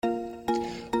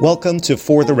Welcome to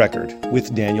For the Record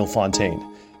with Daniel Fontaine,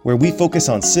 where we focus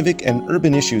on civic and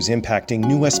urban issues impacting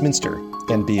New Westminster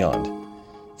and beyond.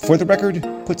 For the Record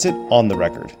puts it on the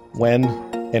record, when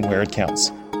and where it counts.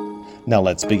 Now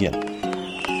let's begin.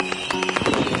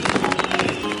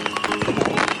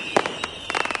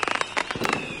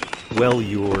 Well,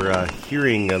 you're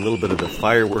hearing a little bit of the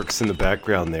fireworks in the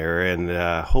background there, and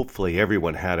hopefully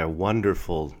everyone had a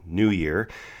wonderful New Year.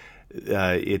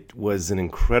 It was an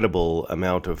incredible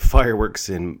amount of fireworks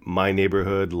in my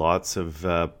neighborhood, lots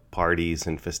of parties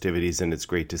and festivities, and it's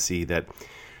great to see that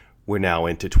we're now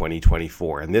into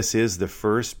 2024. And this is the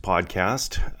first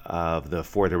podcast of the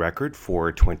For the Record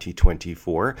for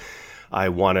 2024. I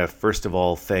want to, first of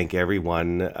all, thank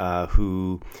everyone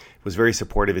who was very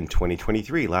supportive in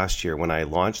 2023, last year, when I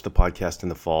launched the podcast in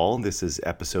the fall. This is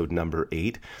episode number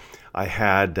 8. I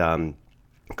had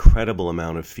incredible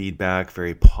amount of feedback,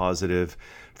 very positive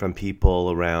from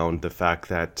people around the fact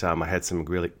that I had some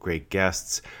really great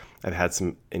guests. I've had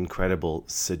some incredible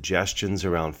suggestions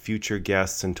around future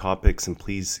guests and topics, and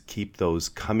please keep those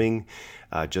coming.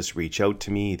 Just reach out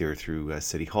to me either through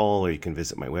City Hall, or you can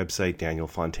visit my website,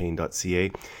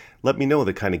 danielfontaine.ca. Let me know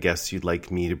the kind of guests you'd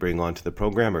like me to bring onto the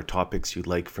program or topics you'd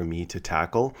like for me to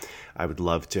tackle. I would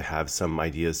love to have some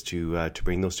ideas to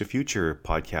bring those to future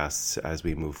podcasts as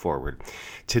we move forward.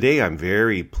 Today, I'm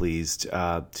very pleased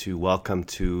to welcome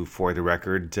to For the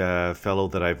Record a fellow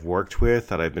that I've worked with,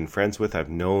 that I've been friends with,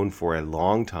 I've known for a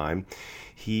long time.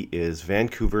 He is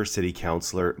Vancouver City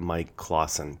Councillor Mike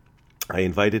Klassen. I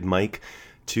invited Mike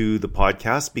to the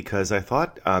podcast because I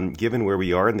thought, given where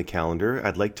we are in the calendar,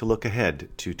 I'd like to look ahead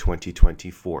to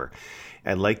 2024.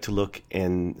 I'd like to look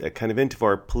kind of into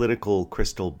our political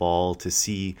crystal ball to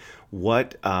see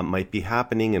what might be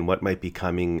happening and what might be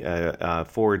coming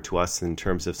forward to us in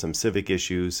terms of some civic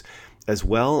issues. As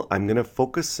well, I'm going to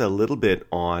focus a little bit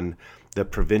on the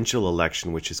provincial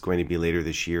election, which is going to be later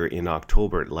this year in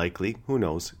October, likely. Who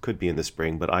knows? Could be in the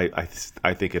spring, but I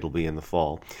think it'll be in the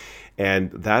fall.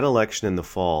 And that election in the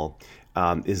fall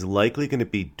is likely going to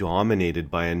be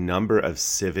dominated by a number of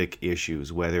civic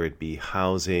issues, whether it be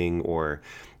housing or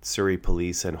Surrey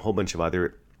Police and a whole bunch of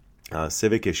other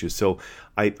civic issues. So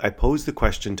I posed the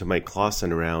question to Mike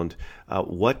Klassen around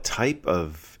what type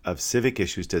of civic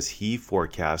issues does he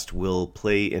forecast will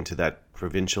play into that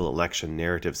provincial election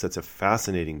narrative. So that's a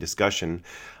fascinating discussion,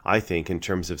 I think, in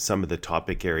terms of some of the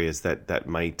topic areas that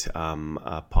might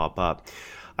pop up.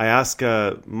 I asked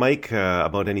Mike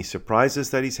about any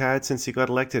surprises that he's had since he got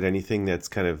elected, anything that's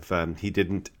kind of he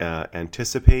didn't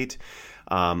anticipate.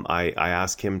 I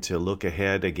asked him to look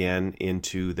ahead again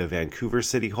into the Vancouver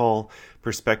City Hall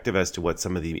perspective as to what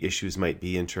some of the issues might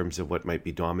be in terms of what might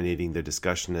be dominating the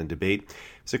discussion and debate.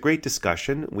 It's a great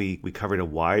discussion. We covered a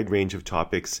wide range of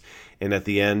topics. And at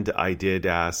the end, I did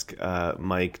ask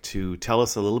Mike to tell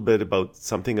us a little bit about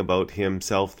something about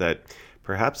himself that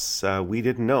perhaps we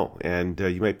didn't know. And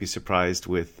you might be surprised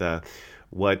with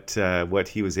what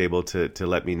he was able to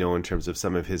let me know in terms of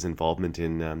some of his involvement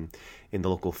in the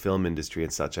local film industry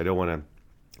and such. I don't want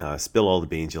to spill all the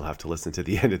beans. You'll have to listen to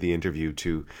the end of the interview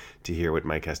to hear what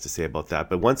Mike has to say about that.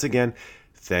 But once again,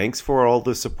 thanks for all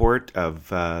the support of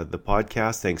the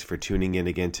podcast. Thanks for tuning in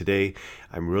again today.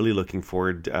 I'm really looking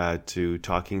forward to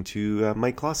talking to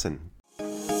Mike Klassen.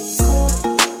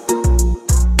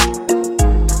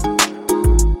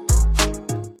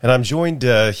 And I'm joined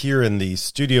here in the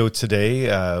studio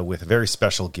today with a very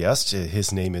special guest.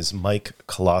 His name is Mike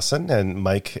Klassen, and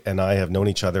Mike and I have known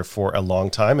each other for a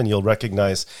long time, and you'll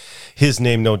recognize his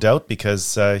name, no doubt,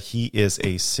 because he is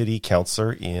a city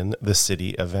councillor in the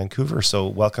city of Vancouver. So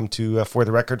welcome to For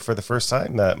the Record for the first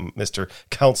time, Mr.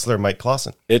 Councillor Mike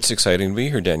Klassen. It's exciting to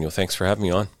be here, Daniel. Thanks for having me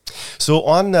on. So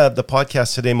on the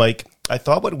podcast today, Mike, I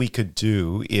thought what we could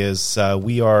do is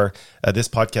this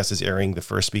podcast is airing the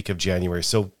first week of January.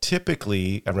 So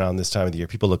typically around this time of the year,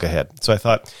 people look ahead. So I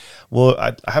thought, well,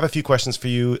 I have a few questions for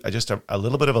you, just a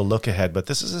little bit of a look ahead, but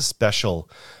this is a special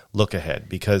look ahead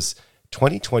because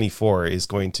 2024 is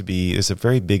a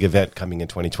very big event coming in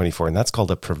 2024, and that's called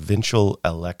a provincial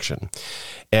election.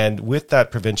 And with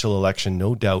that provincial election,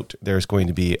 no doubt there's going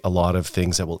to be a lot of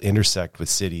things that will intersect with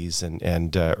cities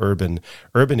and urban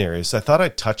areas. So I thought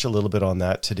I'd touch a little bit on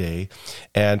that today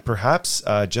and perhaps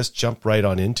just jump right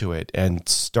on into it and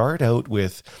start out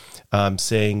with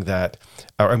saying that,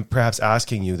 or perhaps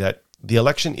asking you that the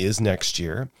election is next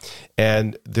year,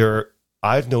 and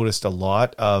I've noticed a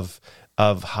lot of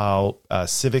how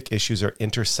civic issues are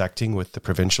intersecting with the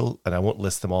provincial, and I won't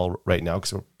list them all right now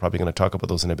because we're probably going to talk about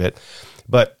those in a bit.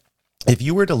 But if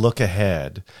you were to look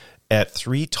ahead at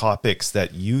 3 topics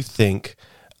that you think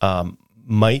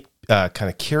might kind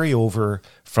of carry over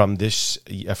from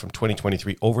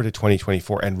 2023 over to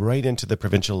 2024 and right into the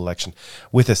provincial election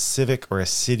with a civic or a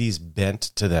city's bent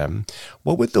to them,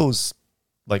 what would those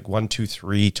 1, 2,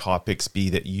 3 topics be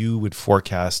that you would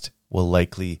forecast will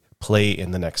likely play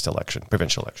in the next election,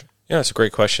 provincial election? Yeah, it's a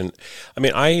great question. I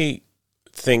mean, I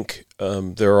think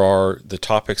there are the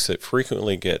topics that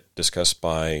frequently get discussed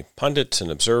by pundits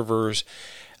and observers,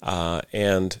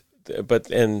 and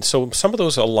so some of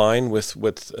those align with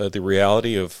the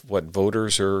reality of what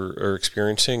voters are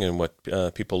experiencing and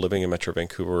what people living in Metro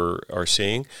Vancouver are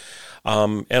seeing.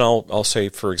 And I'll say,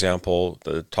 for example,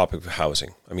 the topic of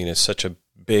housing. I mean, it's such a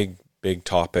big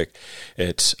topic.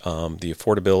 It's the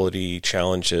affordability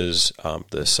challenges,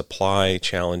 the supply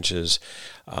challenges,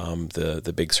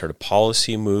 the big sort of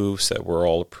policy moves that were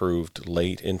all approved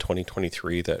late in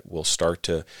 2023 that will start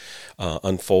to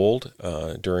unfold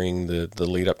during the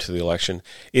lead up to the election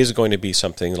is going to be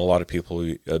something that a lot of people will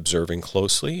be observing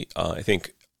closely. I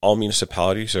think all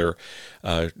municipalities are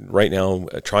right now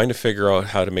trying to figure out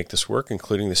how to make this work,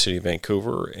 including the City of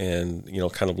Vancouver, and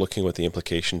kind of looking what the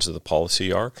implications of the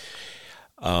policy are.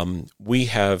 We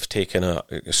have taken an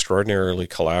extraordinarily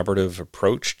collaborative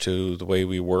approach to the way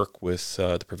we work with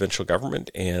the provincial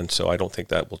government, and so I don't think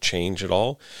that will change at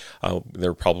all. There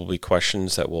are probably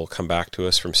questions that will come back to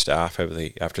us from staff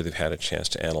after they've had a chance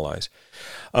to analyze.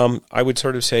 I would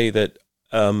sort of say that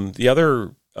the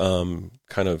other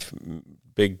kind of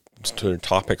big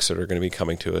topics that are going to be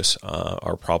coming to us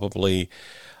are probably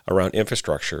around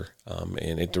infrastructure,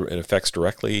 and it affects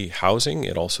directly housing.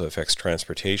 It also affects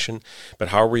transportation. But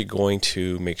how are we going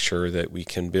to make sure that we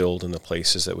can build in the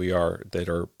places that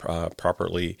are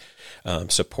properly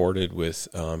supported with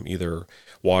either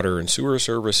water and sewer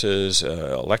services,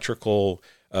 electrical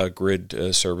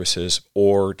grid services,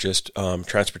 or just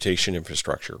transportation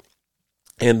infrastructure?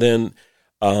 And then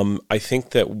I think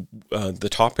that the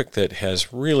topic that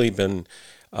has really been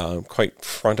quite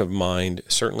front of mind,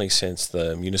 certainly since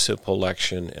the municipal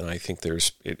election, and I think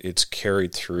it's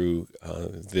carried through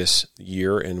this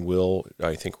year and will,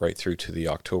 I think, right through to the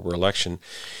October election,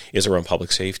 is around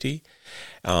public safety.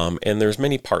 And there's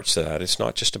many parts to that. It's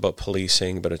not just about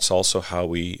policing, but it's also how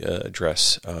we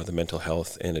address the mental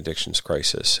health and addictions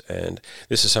crisis. And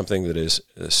this is something that is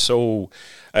so,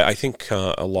 I think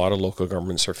a lot of local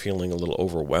governments are feeling a little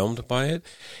overwhelmed by it,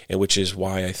 and which is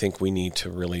why I think we need to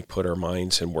really put our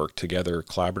minds and work together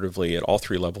collaboratively at all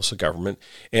 3 levels of government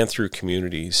and through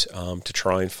communities to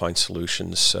try and find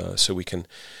solutions so we can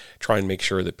try and make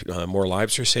sure that more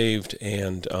lives are saved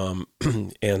and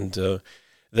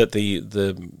that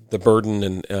the burden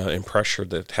and pressure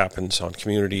that happens on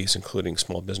communities, including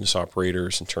small business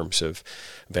operators in terms of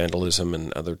vandalism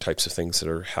and other types of things that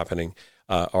are happening,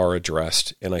 are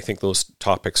addressed. And I think those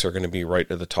topics are going to be right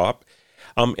at the top.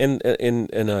 And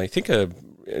I think a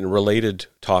related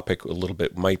topic a little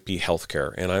bit might be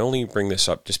healthcare. And I only bring this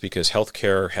up just because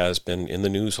healthcare has been in the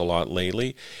news a lot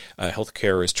lately.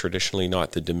 Healthcare is traditionally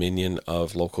not the dominion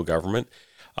of local government.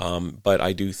 But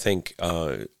I do think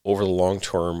over the long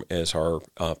term, as our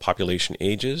population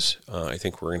ages, I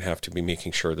think we're going to have to be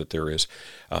making sure that there is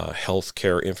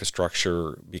healthcare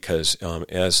infrastructure because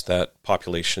as that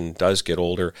population does get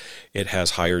older, it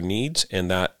has higher needs, and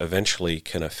that eventually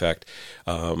can affect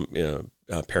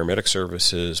paramedic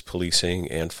services, policing,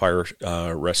 and fire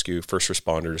rescue, first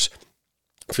responders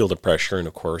feel the pressure, and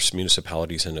of course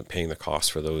municipalities end up paying the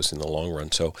cost for those in the long run.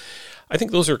 So I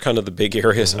think those are kind of the big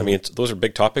areas. I mean, those are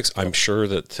big topics. I'm sure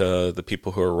that the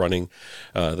people who are running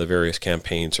the various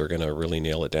campaigns are going to really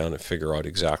nail it down and figure out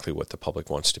exactly what the public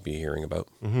wants to be hearing about.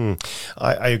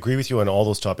 I agree with you on all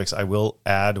those topics. I will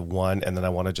add one, and then I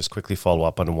want to just quickly follow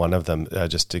up on one of them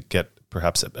just to get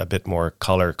perhaps a bit more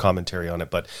color commentary on it.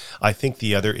 But I think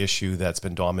the other issue that's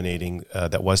been dominating,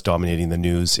 that was dominating the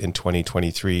news in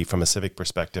 2023 from a civic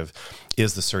perspective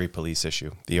is the Surrey Police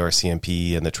issue, the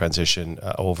RCMP and the transition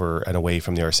over and away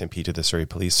from the RCMP to the Surrey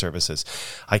Police Services.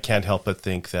 I can't help but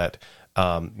think that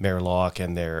Mayor Locke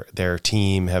and their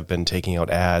team have been taking out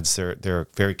ads. They're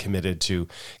very committed to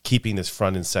keeping this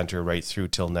front and center right through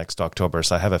till next October.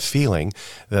 So I have a feeling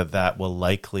that will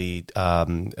likely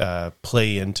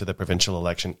play into the provincial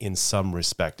election in some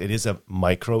respect. It is a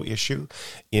micro issue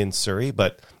in Surrey,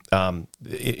 but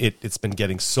it's been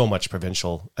getting so much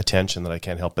provincial attention that I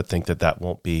can't help but think that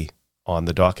won't be on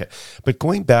the docket. But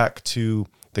going back to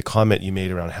the comment you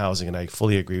made around housing, and I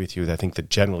fully agree with you. I think that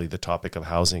generally the topic of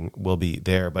housing will be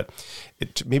there, but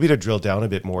maybe to drill down a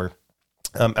bit more,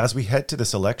 as we head to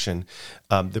this election,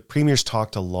 the Premier's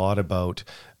talked a lot about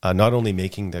not only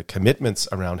making the commitments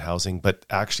around housing, but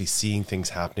actually seeing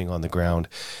things happening on the ground.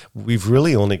 We've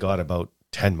really only got about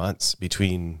 10 months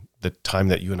between the time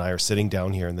that you and I are sitting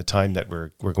down here and the time that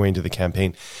we're going to the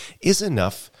campaign, is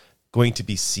enough going to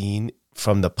be seen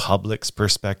from the public's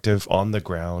perspective on the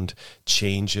ground,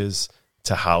 changes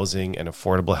to housing and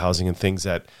affordable housing and things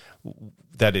that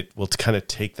it will kind of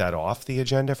take that off the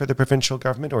agenda for the provincial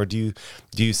government? Or do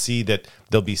you see that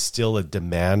there'll be still a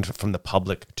demand from the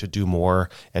public to do more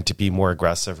and to be more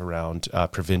aggressive around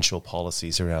provincial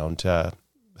policies around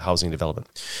housing development?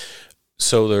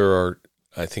 So there are,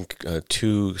 I think,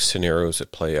 two scenarios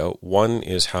that play out. One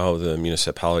is how the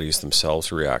municipalities themselves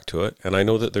react to it. And I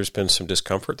know that there's been some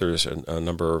discomfort. There's a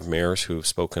number of mayors who've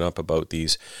spoken up about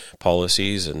these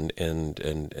policies and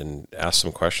asked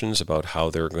some questions about how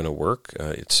they're going to work.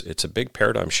 It's a big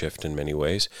paradigm shift in many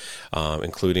ways,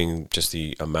 including just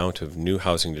the amount of new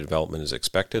housing development is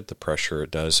expected, the pressure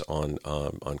it does on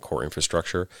core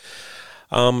infrastructure.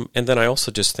 And then I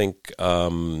also just think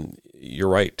you're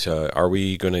right. Are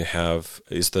we going to have?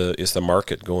 Is the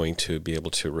market going to be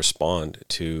able to respond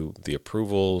to the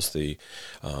approvals, the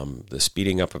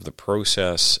speeding up of the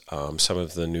process, some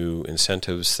of the new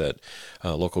incentives that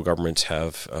local governments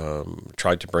have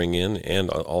tried to bring in, and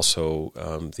also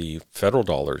the federal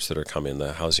dollars that are coming,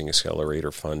 the Housing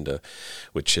Accelerator Fund,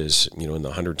 which is in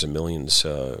the hundreds of millions,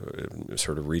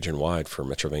 sort of region wide for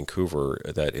Metro Vancouver,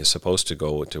 that is supposed to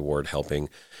go toward helping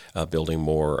building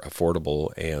more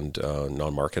affordable and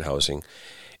non-market housing.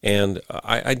 And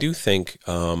I do think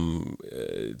while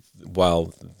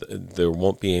there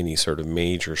won't be any sort of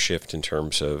major shift in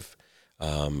terms of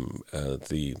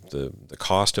the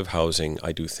cost of housing,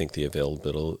 I do think the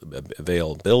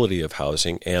availability of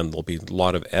housing, and there'll be a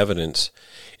lot of evidence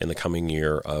in the coming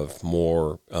year of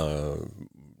more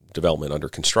development under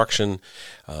construction.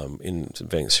 In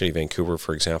the city of Vancouver,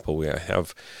 for example, we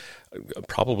have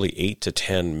probably 8 to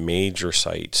 10 major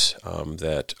sites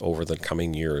that over the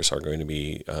coming years are going to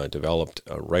be developed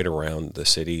right around the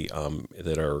city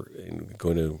that are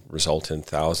going to result in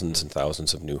thousands and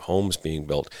thousands of new homes being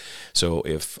built. So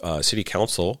if City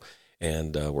Council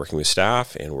and working with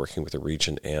staff and working with the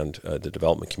region and the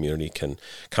development community can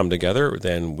come together,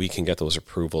 then we can get those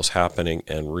approvals happening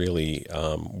and really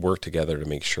work together to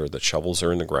make sure that shovels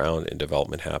are in the ground and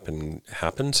development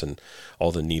happens and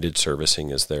all the needed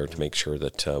servicing is there to make sure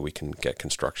that we can get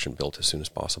construction built as soon as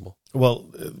possible. Well,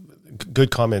 good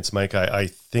comments, Mike. I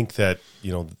think that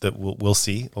that we'll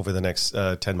see over the next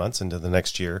 10 months into the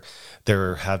next year.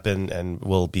 There have been and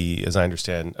will be, as I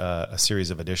understand, a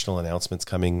series of additional announcements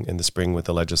coming in the spring with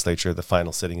the legislature, the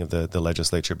final sitting of the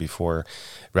legislature before it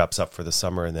wraps up for the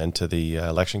summer and then to the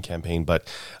election campaign. But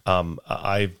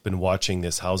I've been watching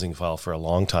this housing file for a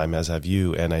long time, as have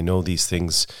you, and I know these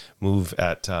things move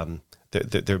at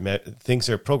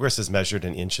progress is measured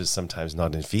in inches, sometimes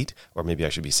not in feet, or maybe I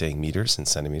should be saying meters and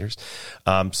centimeters.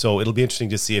 So it'll be interesting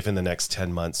to see if in the next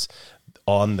 10 months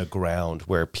on the ground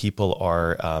where people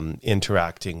are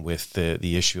interacting with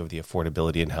the issue of the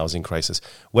affordability and housing crisis,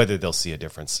 whether they'll see a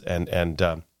difference. And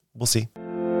we'll see.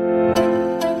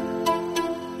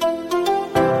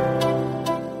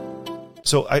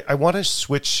 So I want to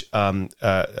switch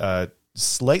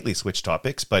slightly switch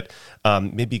topics, but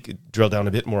maybe drill down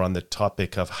a bit more on the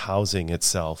topic of housing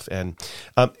itself. And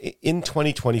in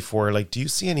 2024, do you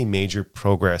see any major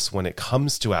progress when it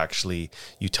comes to actually,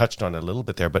 you touched on it a little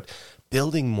bit there, but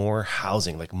building more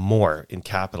housing, more in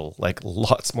capital,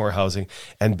 lots more housing,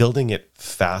 and building it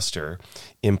faster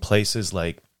in places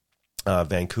like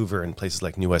Vancouver and places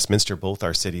like New Westminster? Both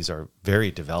our cities are very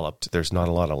developed. There's not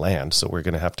a lot of land, so we're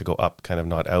going to have to go up, kind of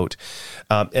not out.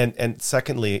 And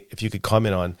secondly, if you could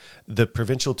comment on the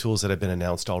provincial tools that have been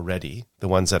announced already, the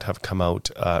ones that have come out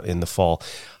in the fall,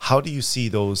 how do you see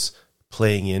those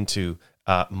playing into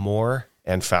more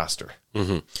and faster?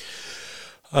 Mm-hmm.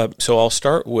 So I'll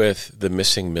start with the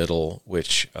missing middle,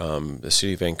 which the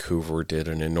City of Vancouver did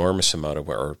an enormous amount of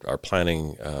our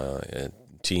planning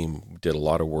team did a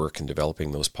lot of work in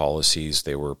developing those policies.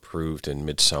 They were approved in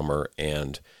midsummer,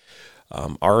 and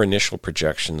our initial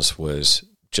projections was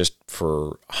just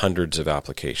for hundreds of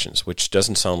applications, which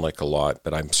doesn't sound like a lot,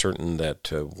 but I'm certain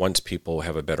that once people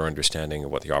have a better understanding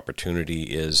of what the opportunity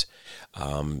is,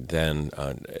 then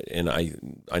and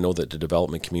I know that the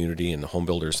development community and the home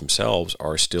builders themselves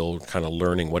are still kind of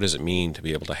learning what does it mean to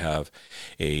be able to have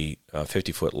a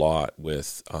 50-foot lot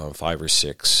with 5 or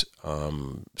 6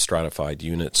 stratified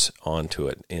units onto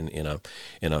it in a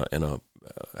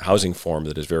housing form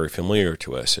that is very familiar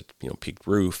to us, at peaked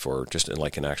roof or just in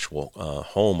an actual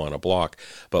home on a block,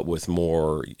 but with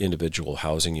more individual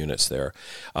housing units there.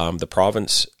 The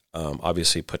province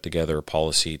obviously put together a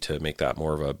policy to make that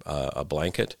more of a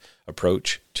blanket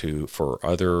approach for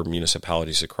other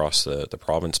municipalities across the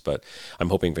province, but I'm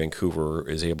hoping Vancouver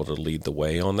is able to lead the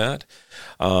way on that.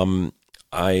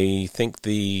 I think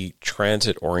the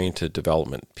transit-oriented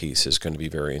development piece is going to be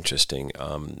very interesting.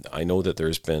 I know that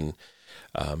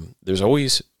there's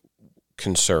always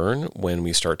concern when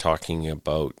we start talking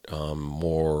about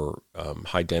more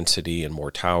high density and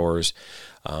more towers.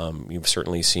 You've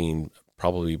certainly seen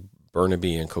probably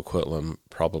Burnaby and Coquitlam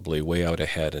probably way out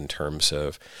ahead in terms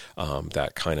of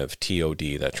that kind of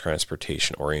TOD, that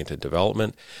transportation-oriented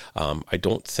development. I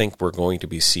don't think we're going to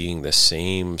be seeing the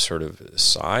same sort of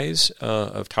size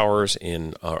of towers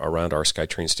in around our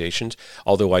SkyTrain stations,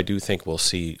 although I do think we'll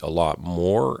see a lot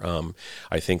more.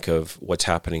 I think of what's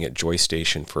happening at Joy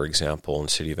Station, for example, in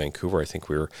the city of Vancouver. I think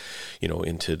we're,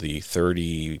 into the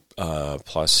 30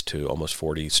 plus to almost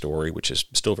 40 story, which is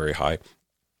still very high,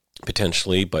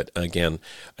 potentially, but again,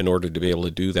 in order to be able to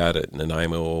do that at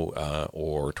Nanaimo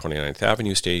or 29th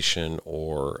Avenue Station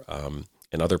or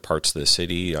in other parts of the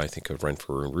city, I think of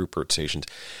Renfrew and Rupert stations,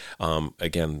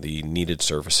 again, the needed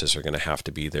services are going to have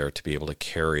to be there to be able to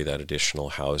carry that additional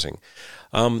housing.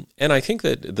 And I think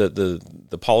that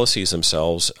the policies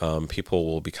themselves, people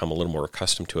will become a little more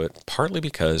accustomed to it, partly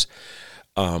because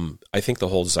I think the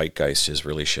whole zeitgeist has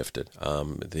really shifted.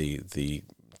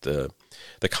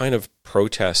 The kind of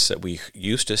protests that we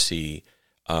used to see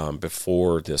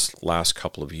before this last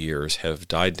couple of years have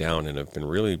died down and have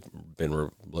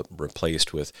been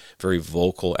replaced with very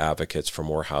vocal advocates for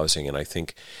more housing. And I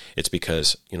think it's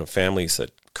because families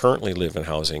that currently live in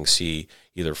housing see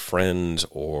either friends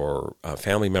or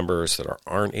family members that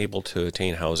aren't able to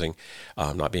attain housing,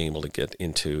 not being able to get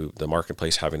into the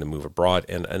marketplace, having to move abroad,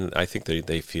 and I think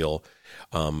they feel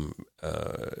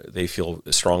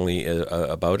strongly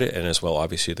about it, and as well,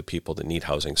 obviously, the people that need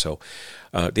housing. So,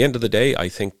 at the end of the day, I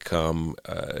think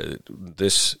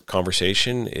this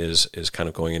conversation is kind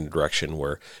of going in a direction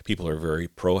where people are very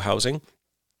pro-housing.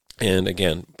 And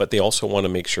again, but they also want to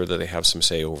make sure that they have some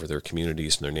say over their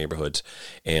communities and their neighborhoods.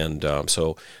 And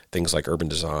so things like urban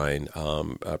design,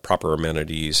 proper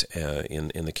amenities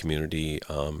in the community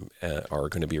are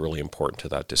going to be really important to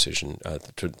that decision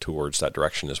towards that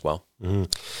direction as well. Mm-hmm.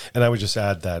 And I would just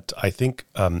add that I think,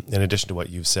 in addition to what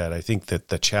you've said, I think that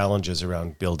the challenges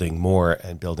around building more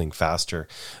and building faster,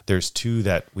 there's two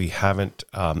that we haven't,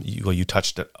 you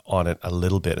touched on it a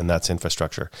little bit, and that's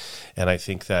infrastructure. And I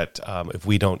think that if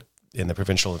we don't, in the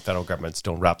provincial and federal governments,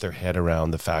 don't wrap their head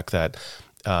around the fact that,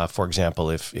 for example,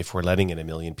 if we're letting in 1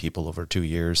 million people over 2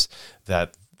 years,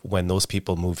 that when those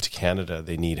people move to Canada,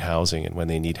 they need housing. And when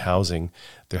they need housing,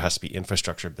 there has to be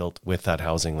infrastructure built with that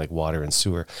housing, like water and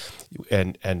sewer.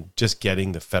 And just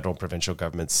getting the federal and provincial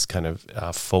government's kind of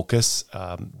focus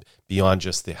beyond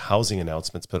just the housing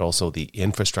announcements, but also the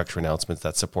infrastructure announcements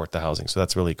that support the housing. So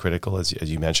that's really critical, as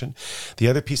you mentioned. The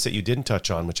other piece that you didn't touch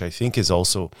on, which I think is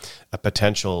also a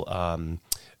potential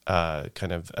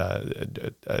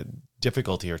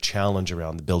difficulty or challenge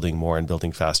around the building more and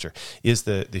building faster, is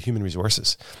the human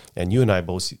resources. And you and I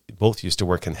both used to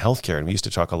work in healthcare, and we used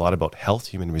to talk a lot about health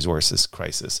human resources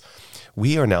crisis.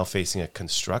 We are now facing a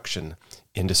construction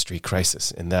industry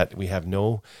crisis in that we have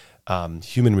no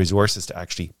human resources to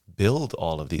actually build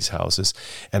all of these houses.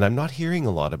 And I'm not hearing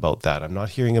a lot about that. I'm not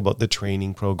hearing about the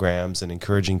training programs and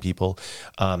encouraging people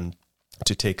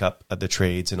to take up the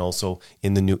trades, and also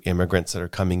in the new immigrants that are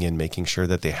coming in, making sure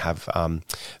that they have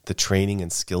the training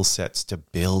and skill sets to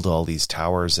build all these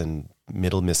towers and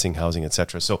middle missing housing,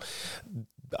 etc. So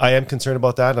I am concerned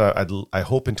about that. I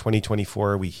hope in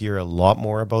 2024 we hear a lot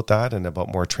more about that and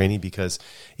about more training, because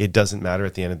it doesn't matter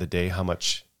at the end of the day how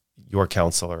much your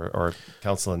council or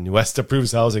council in New West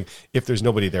approves housing. If there's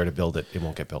nobody there to build it, it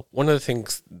won't get built. One of the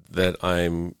things that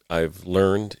I've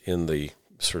learned in the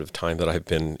sort of time that I've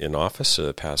been in office,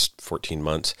 the past 14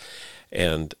 months,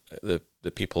 and the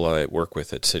people I work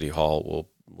with at City Hall will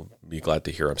be glad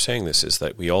to hear I'm saying this, is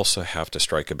that we also have to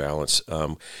strike a balance.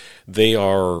 They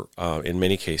are, in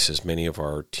many cases, many of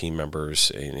our team members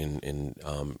in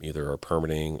either our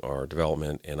permitting or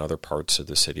development and other parts of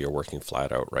the city are working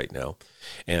flat out right now.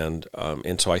 And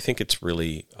so I think it's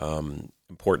really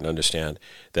important to understand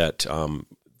that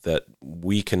that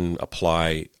we can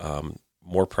apply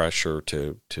more pressure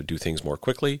to do things more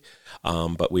quickly,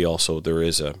 but we also there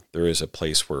is a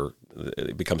place where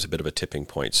it becomes a bit of a tipping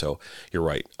point. So you're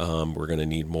right, we're going to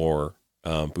need more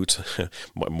boots,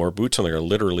 more boots on the ground,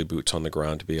 literally boots on the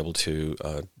ground, to be able to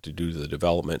do the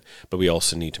development. But we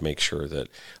also need to make sure that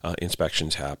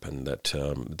inspections happen,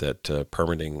 that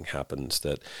permitting happens,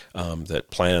 that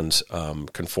plans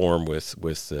conform with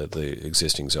the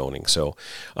existing zoning. So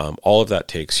all of that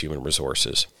takes human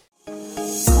resources.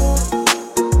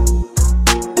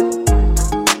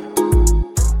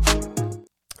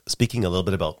 Speaking a little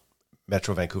bit about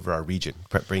Metro Vancouver, our region,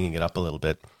 bringing it up a little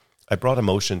bit, I brought a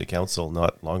motion to council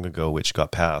not long ago, which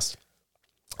got passed.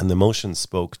 And the motion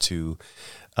spoke to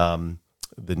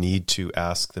the need to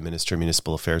ask the Minister of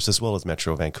Municipal Affairs, as well as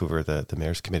Metro Vancouver, the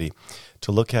Mayor's Committee,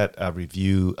 to look at a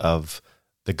review of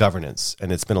the governance.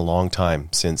 And it's been a long time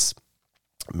since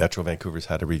Metro Vancouver's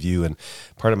had a review. And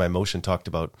part of my motion talked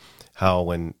about how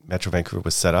when Metro Vancouver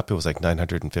was set up, it was like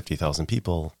 950,000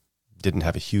 people, didn't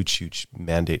have a huge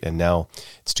mandate, and now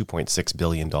it's $2.6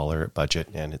 billion budget,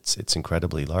 and it's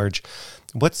incredibly large.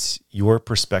 What's your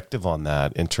perspective on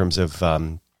that in terms of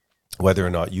whether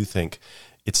or not you think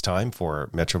it's time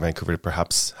for Metro Vancouver to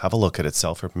perhaps have a look at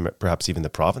itself, or perhaps even the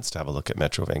province to have a look at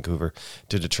Metro Vancouver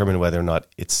to determine whether or not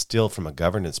it's still, from a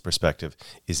governance perspective,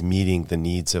 is meeting the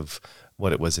needs of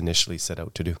what it was initially set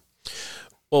out to do?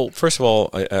 Well, first of all,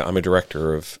 I'm a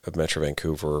director of Metro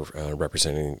Vancouver,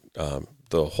 representing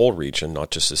the whole region, not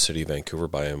just the city of Vancouver,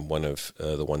 but I am one of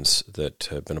the ones that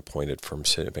have been appointed from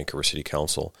Vancouver City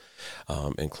Council,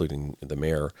 including the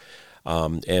mayor.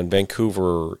 And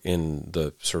Vancouver, in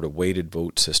the sort of weighted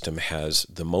vote system, has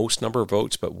the most number of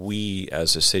votes, but we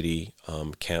as a city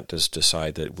can't just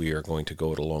decide that we are going to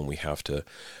go it alone. We have to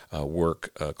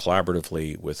work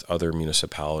collaboratively with other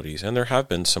municipalities, and there have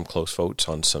been some close votes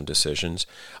on some decisions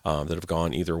that have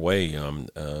gone either way,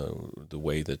 the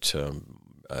way that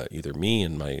either me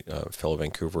and my fellow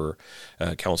Vancouver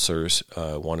councillors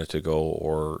wanted to go,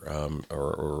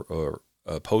 or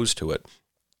opposed to it.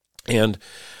 And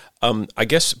I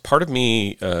guess part of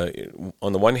me,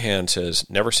 on the one hand, says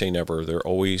never say never. There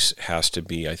always has to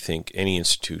be, I think, any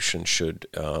institution should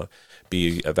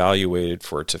be evaluated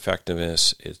for its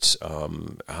effectiveness, its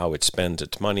how it spends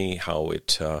its money, how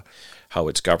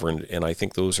it's governed, and I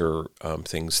think those are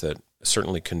things that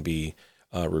certainly can be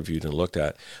reviewed and looked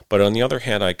at. But on the other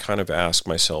hand, I kind of ask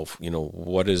myself,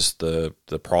 what is the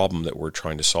problem that we're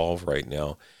trying to solve right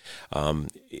now?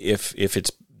 If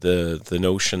it's the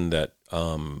notion that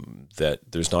that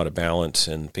there's not a balance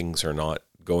and things are not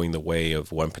going the way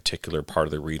of one particular part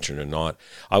of the region or not,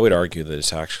 I would argue that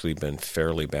it's actually been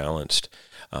fairly balanced,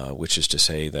 which is to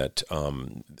say that,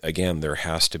 again, there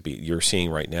has to be, you're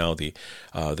seeing right now the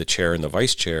chair and the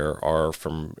vice chair are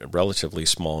from relatively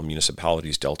small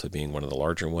municipalities, Delta being one of the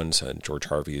larger ones, and George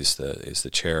Harvey is the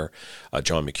chair.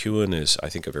 John McEwen is, I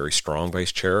think, a very strong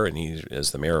vice chair, and he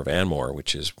is the mayor of Anmore,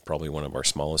 which is probably one of our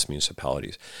smallest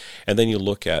municipalities. And then you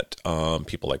look at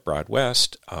people like Brad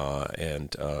West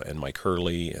and Mike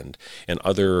Hurley and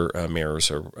other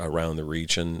mayors around the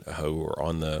region who are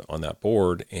on that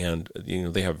board, and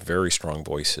they have very strong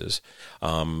voices.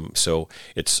 So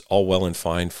it's all well and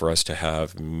fine for us to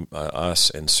have us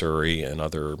and Surrey and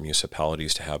other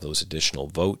municipalities to have those additional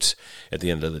votes. At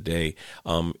the end of the day,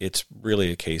 it's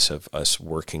really a case of us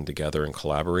working together and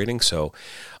collaborating. So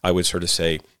I would sort of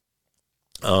say,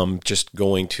 just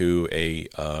going to a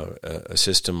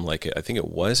system like I think it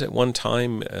was at one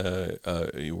time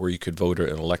where you could vote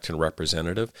an elected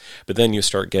representative, but then you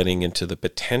start getting into the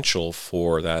potential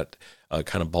for that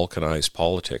kind of balkanized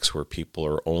politics where people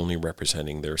are only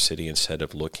representing their city instead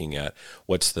of looking at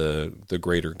what's the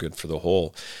greater good for the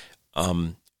whole.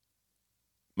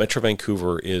 Metro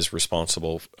Vancouver is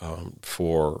responsible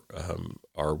for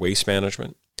our waste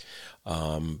management,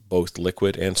 both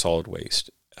liquid and solid waste.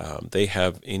 They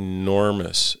have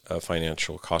enormous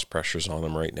financial cost pressures on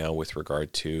them right now with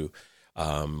regard to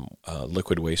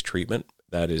liquid waste treatment.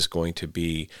 That is going to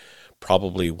be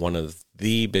probably one of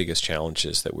the biggest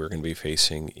challenges that we're going to be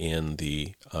facing in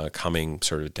the coming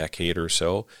sort of decade or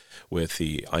so, with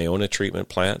the Iona treatment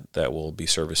plant that will be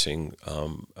servicing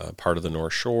part of the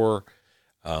North Shore,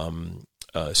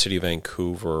 City of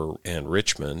Vancouver and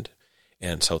Richmond,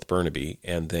 and South Burnaby.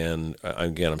 And then,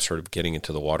 again, I'm sort of getting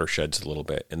into the watersheds a little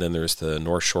bit. And then there's the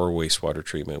North Shore wastewater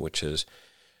treatment, which is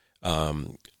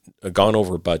gone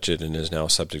over budget and is now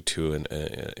subject to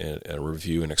a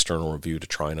review, an external review, to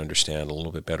try and understand a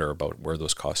little bit better about where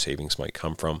those cost savings might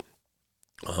come from.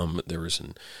 There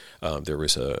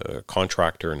was a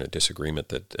contractor and a disagreement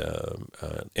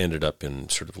that ended up in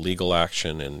sort of legal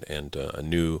action, and a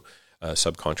new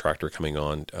subcontractor coming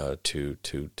on to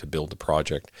build the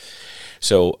project.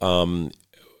 So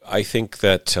I think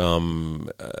that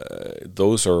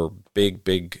those are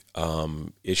big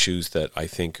issues that I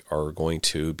think are going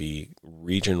to be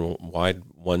region-wide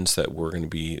ones that we're going to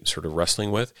be sort of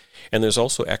wrestling with. And there's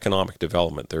also economic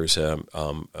development. There's a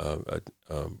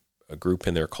group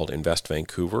in there called Invest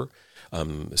Vancouver.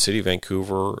 The City of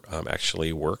Vancouver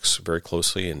actually works very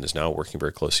closely and is now working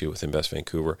very closely with Invest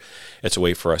Vancouver. It's a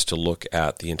way for us to look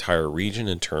at the entire region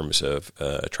in terms of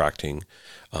attracting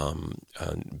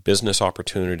business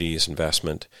opportunities,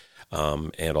 investment,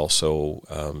 and also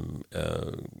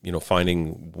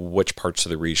finding which parts of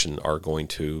the region are going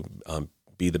to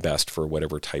be the best for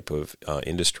whatever type of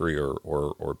industry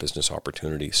or business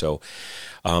opportunity. So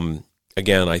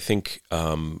again, I think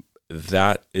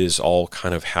that is all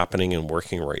kind of happening and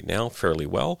working right now fairly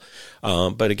well.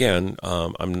 But again,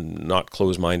 I'm not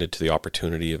closed-minded to the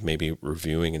opportunity of maybe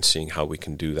reviewing and seeing how we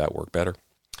can do that work better.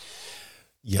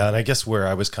 Yeah, and I guess where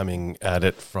I was coming at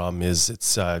it from is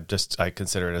it's I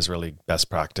consider it as really best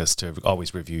practice to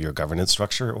always review your governance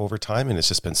structure over time. And it's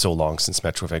just been so long since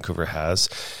Metro Vancouver has.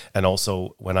 And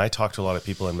also when I talk to a lot of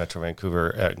people in Metro Vancouver,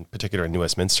 in particular in New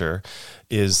Westminster,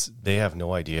 is they have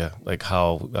no idea like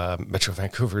how Metro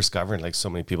Vancouver is governed. Like so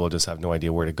many people just have no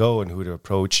idea where to go and who to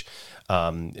approach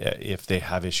if they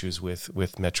have issues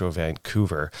with Metro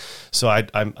Vancouver. So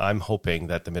I'm hoping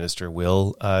that the minister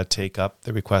will take up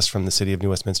the request from the City of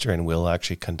New Westminster and will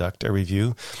actually conduct a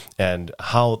review, and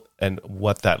how and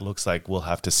what that looks like we'll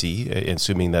have to see,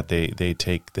 assuming that they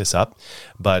take this up.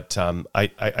 But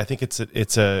I think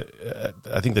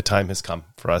I think the time has come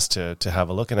for us to have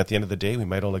a look, and at the end of the day we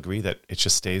might all agree that it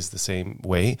just stays the same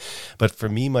way. But for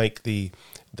me, Mike, the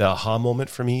aha moment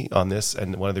for me on this,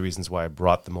 and one of the reasons why I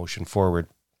brought the motion forward,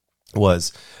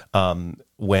 was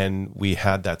when we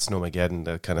had that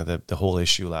snowmageddon, the whole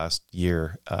issue last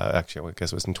year. Actually, I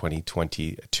guess it was in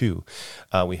 2022.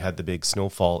 We had the big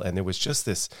snowfall, and there was just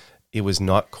this. It was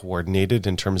not coordinated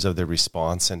in terms of the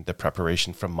response and the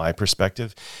preparation from my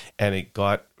perspective, and it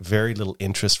got very little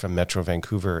interest from Metro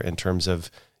Vancouver in terms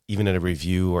of even in a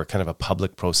review or kind of a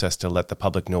public process to let the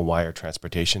public know why our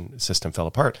transportation system fell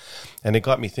apart. And it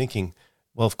got me thinking,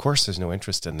 well, of course there's no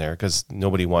interest in there because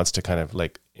nobody wants to kind of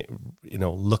like,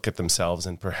 look at themselves,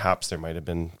 and perhaps there might have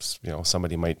been,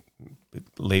 somebody might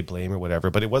lay blame or whatever,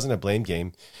 but it wasn't a blame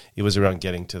game. It was around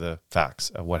getting to the facts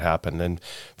of what happened. And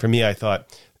for me, I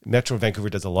thought Metro Vancouver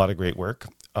does a lot of great work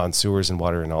on sewers and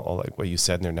water and all like what you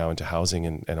said, and they're now into housing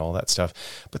and all that stuff.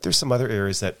 But there's some other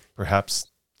areas that perhaps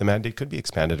the mandate could be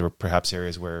expanded, or perhaps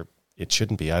areas where it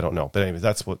shouldn't be. I don't know. But anyway,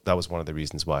 that was one of the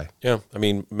reasons why. Yeah. I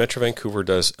mean, Metro Vancouver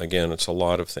does, again, it's a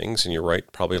lot of things, and you're right,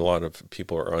 probably a lot of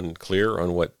people are unclear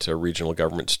on what regional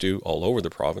governments do all over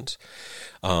the province.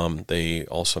 They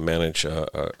also manage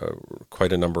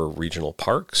quite a number of regional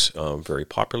parks, very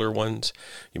popular ones.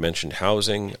 You mentioned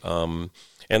housing.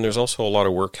 And there's also a lot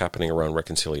of work happening around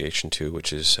reconciliation too,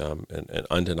 which is an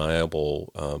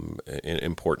undeniable,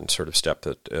 important sort of step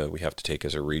that we have to take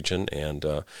as a region, and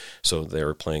so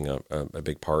they're playing a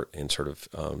big part in sort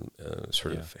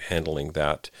of handling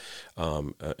that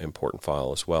important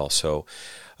file as well. So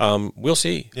we'll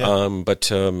see. Yeah.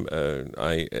 But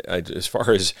I, as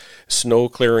far as snow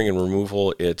clearing and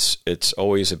removal, it's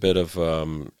always a bit of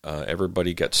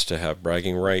everybody gets to have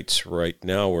bragging rights. Right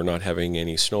now, we're not having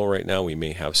any snow right now. We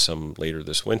may have some later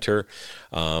this winter,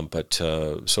 but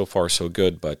so far so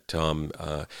good. But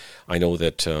I know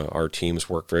that our teams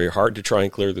work very hard to try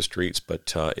and clear the streets,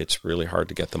 but it's really hard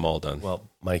to get them all done. Well,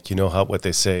 Mike, you know what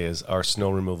they say is our snow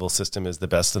removal system is the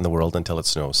best in the world until it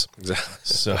snows. Exactly.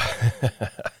 So.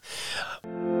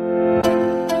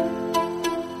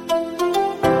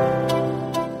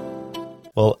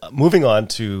 Well, moving on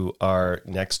to our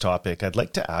next topic, I'd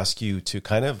like to ask you to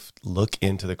kind of look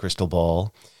into the crystal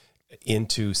ball,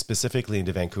 specifically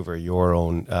into Vancouver, your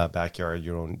own backyard,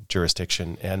 your own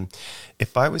jurisdiction. And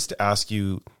if I was to ask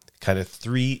you kind of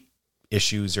three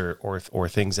issues or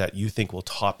things that you think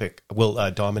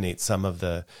will dominate some of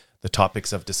the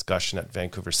topics of discussion at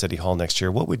Vancouver City Hall next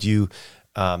year, what would you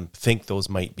think those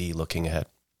might be looking ahead?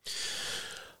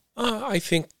 I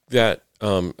think that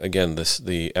again,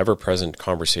 the ever-present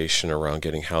conversation around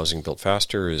getting housing built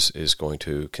faster is going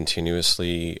to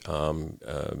continuously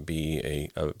be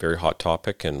a very hot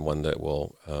topic, and one that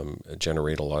will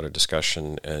generate a lot of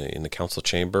discussion in the council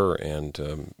chamber and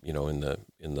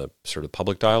in the sort of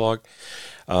public dialogue.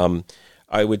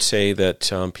 I would say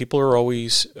that people are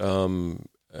always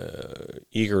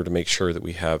eager to make sure that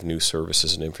we have new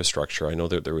services and infrastructure. I know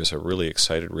that there was a really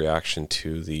excited reaction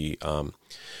to the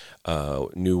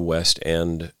New West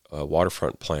End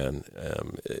waterfront plan.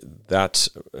 That's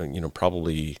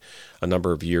probably a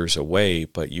number of years away,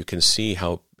 but you can see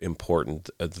how important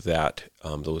that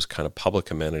those kind of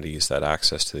public amenities, that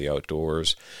access to the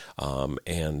outdoors,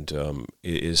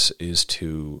 is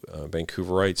to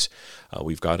Vancouverites.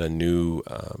 We've got a new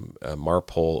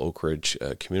Marpole Oak Ridge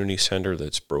Community Center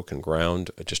that's broken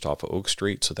ground just off of Oak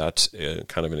Street, so that's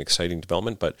kind of an exciting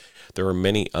development. But there are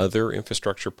many other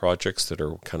infrastructure projects that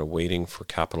are kind of waiting for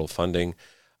capital funding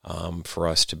for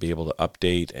us to be able to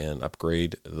update and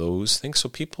upgrade those things. So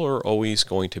people are always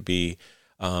going to be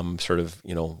sort of,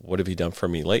 what have you done for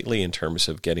me lately in terms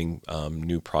of getting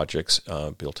new projects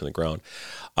built in the ground.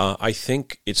 I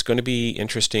think it's going to be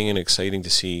interesting and exciting to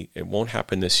see. It won't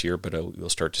happen this year, but you'll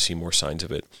start to see more signs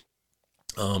of it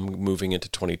moving into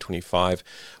 2025,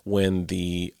 when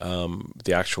the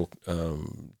actual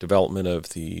development of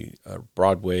the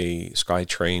Broadway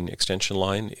SkyTrain extension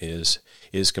line is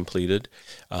completed,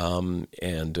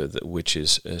 which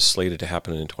is slated to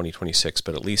happen in 2026.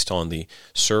 But at least on the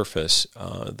surface,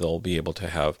 they'll be able to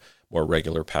have more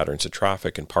regular patterns of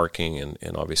traffic and parking,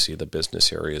 and obviously the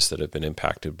business areas that have been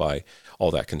impacted by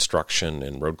all that construction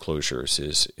and road closures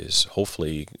is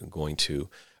hopefully going to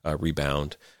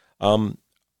rebound.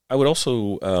 I would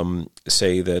also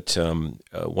say that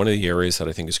one of the areas that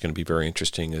I think is going to be very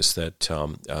interesting is that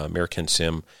Mayor Ken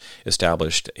Sim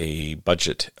established a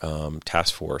budget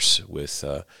task force with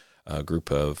a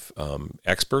group of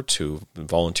experts who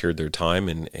volunteered their time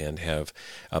and have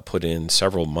put in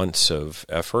several months of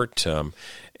effort.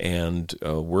 And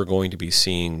we're going to be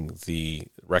seeing the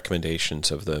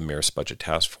recommendations of the Mayor's Budget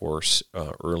Task Force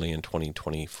early in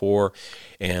 2024,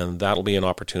 and that'll be an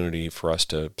opportunity for us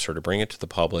to sort of bring it to the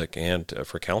public and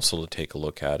for council to take a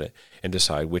look at it and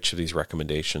decide which of these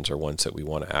recommendations are ones that we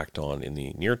want to act on in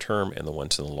the near term and the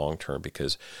ones in the long term,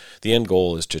 because the end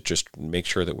goal is to just make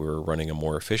sure that we're running a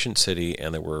more efficient city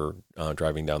and that we're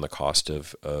driving down the cost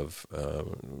of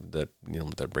that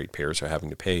ratepayers are having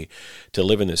to pay to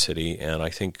live in the city. And I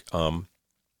think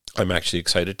I'm actually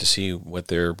excited to see what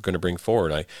they're going to bring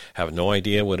forward. I have no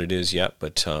idea what it is yet,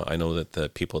 but I know that the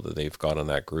people that they've got on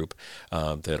that group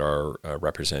that are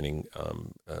representing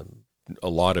a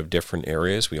lot of different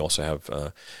areas. We also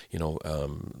have,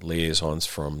 liaisons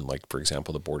from, like, for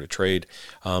example, the Board of Trade.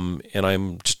 And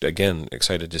I'm just, again,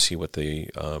 excited to see what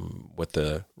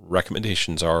the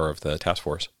recommendations are of the task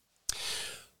force.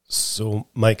 So,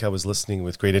 Mike, I was listening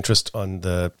with great interest on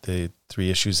the three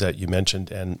issues that you mentioned,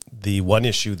 and the one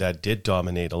issue that did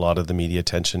dominate a lot of the media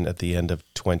attention at the end of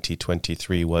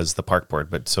 2023 was the park board.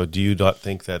 But so, do you not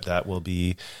think that will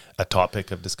be a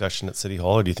topic of discussion at City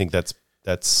Hall, or do you think that's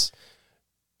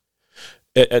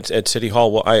At City Hall?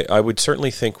 Well, I would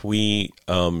certainly think we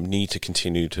need to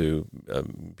continue to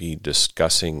be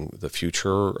discussing the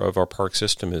future of our park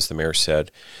system, as the mayor said.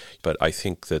 But I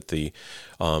think that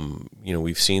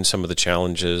we've seen some of the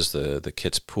challenges, the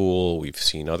kids' pool, we've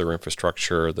seen other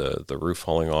infrastructure, the roof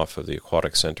falling off of the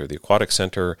aquatic center. The aquatic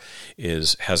center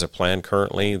has a plan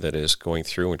currently that is going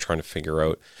through and trying to figure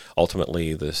out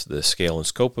ultimately the scale and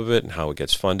scope of it and how it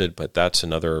gets funded. But that's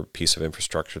another piece of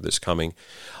infrastructure that's coming.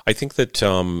 I think that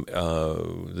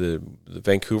the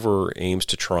Vancouver aims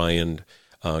to try and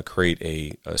create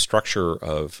a structure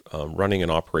of running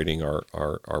and operating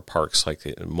our parks like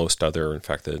most other, in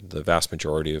fact, the vast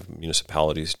majority of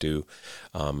municipalities do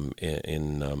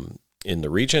in the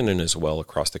region and as well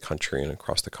across the country and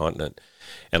across the continent.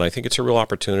 And I think it's a real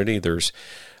opportunity. There was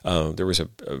a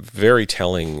very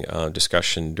telling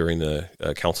discussion during the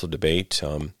council debate.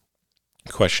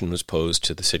 Question was posed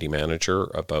to the city manager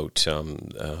about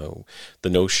the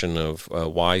notion of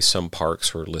why some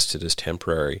parks were listed as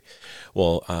temporary.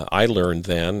 Well, I learned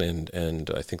then, and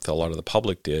I think that a lot of the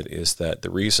public did, is that the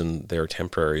reason they're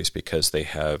temporary is because they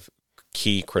have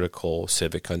key critical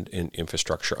civic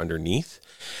infrastructure underneath.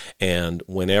 And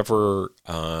whenever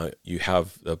you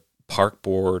have the park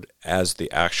board as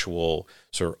the actual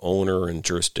sort of owner and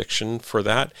jurisdiction for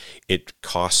that, it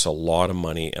costs a lot of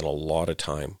money and a lot of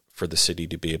time for the city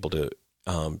to be able to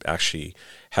actually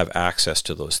have access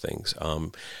to those things.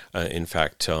 In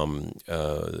fact, Paul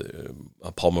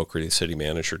Moker, the city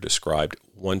manager, described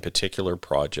one particular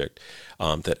project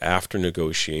that after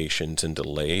negotiations and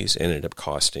delays ended up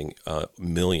costing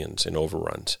millions in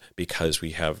overruns because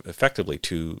we have effectively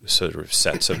two sort of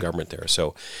sets of government there.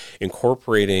 So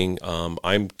incorporating,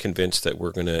 I'm convinced that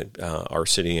we're going to, our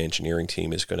city engineering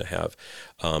team is going to have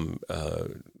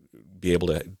be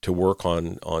able to work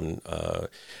on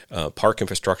park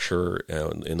infrastructure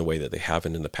in the way that they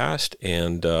haven't in the past.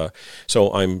 And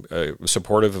so I'm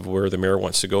supportive of where the mayor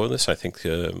wants to go with this. I think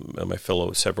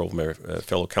several of my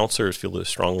fellow councillors feel this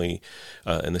strongly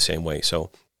in the same way. So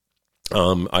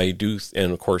I do,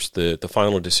 and of course, the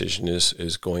final decision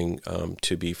is going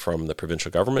to be from the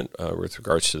provincial government with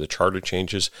regards to the charter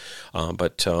changes.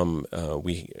 But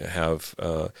we have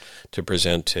to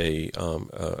present a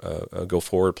go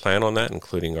forward plan on that,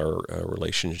 including our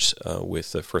relations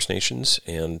with the First Nations,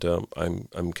 and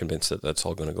I'm convinced that that's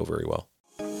all going to go very well.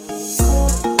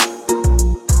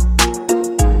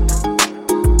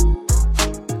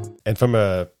 And from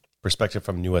a perspective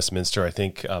from New Westminster, I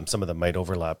think some of them might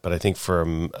overlap, but I think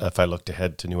if I looked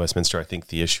ahead to New Westminster, I think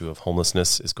the issue of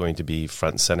homelessness is going to be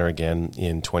front and center again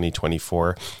in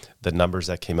 2024. The numbers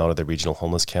that came out of the regional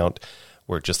homeless count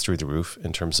were just through the roof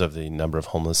in terms of the number of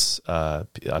homeless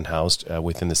unhoused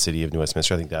within the city of New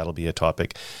Westminster. I think that'll be a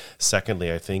topic.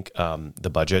 Secondly, I think the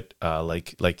budget,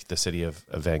 like the city of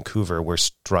Vancouver, we're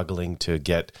struggling to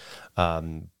get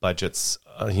budgets,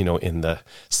 in the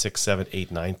 6, 7,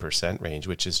 8, 9% range,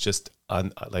 which is just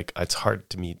it's hard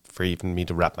for even me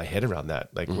to wrap my head around that.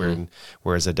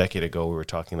 Whereas a decade ago we were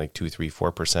talking like 2, 3,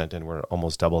 4%, and we're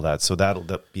almost double that. So that'll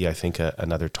be, I think,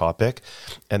 another topic.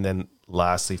 And then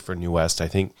lastly, for New West, I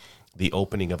think the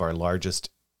opening of our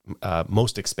largest,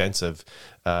 most expensive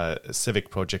civic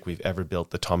project we've ever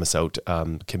built, the Thomas Out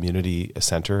Community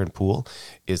Center and Pool,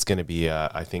 is going to be,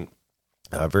 I think,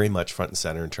 very much front and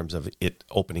center in terms of it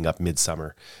opening up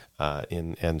midsummer.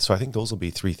 And so I think those will be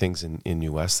 3 things in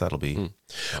New West. That'll be...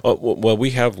 Well, we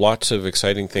have lots of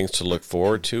exciting things to look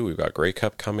forward to. We've got Grey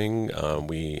Cup coming.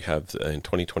 We have in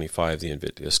 2025 the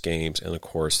Invictus Games, and of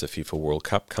course the FIFA World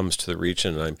Cup comes to the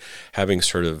region. And I'm having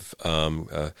sort of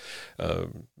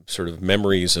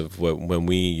memories of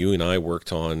when you and I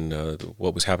worked on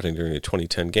what was happening during the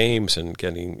 2010 games, and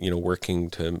working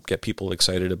to get people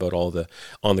excited about all the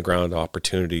on the ground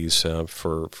opportunities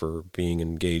for being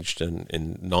engaged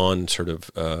in non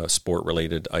sport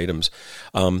related items.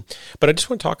 But I just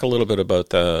want to talk a little bit about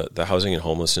the housing and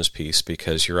homelessness piece,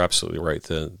 because you're absolutely right.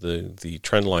 The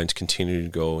trend lines continue to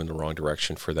go in the wrong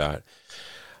direction for that.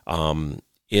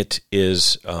 It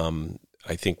is,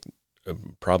 I think,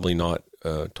 probably not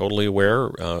totally aware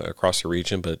across the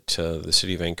region, but the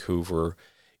city of Vancouver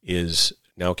is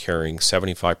now carrying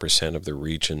 75% of the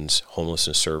region's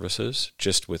homelessness services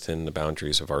just within the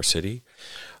boundaries of our city.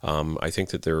 I think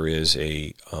that there is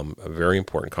a very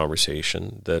important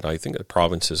conversation that I think the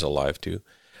province is alive to,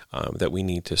 that we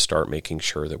need to start making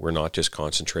sure that we're not just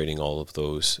concentrating all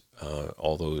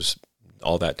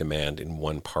that demand in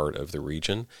one part of the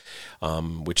region,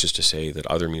 which is to say that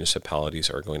other municipalities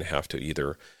are going to have to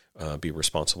either be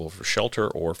responsible for shelter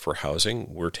or for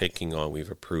housing.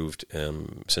 We've approved,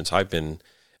 since I've been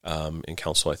in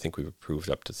council, I think we've approved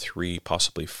up to 3,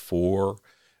 possibly 4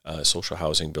 social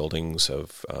housing buildings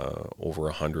of over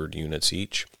 100 units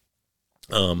each.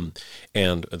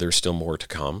 And there's still more to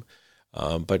come.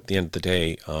 But at the end of the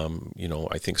day,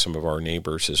 I think some of our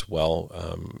neighbors as well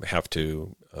have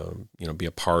to, be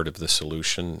a part of the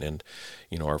solution. And,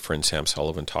 our friend Sam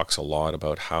Sullivan talks a lot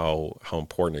about how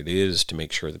important it is to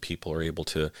make sure that people are able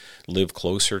to live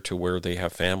closer to where they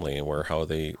have family and how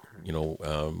they,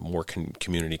 more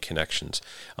community connections,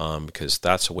 because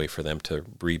that's a way for them to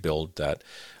rebuild that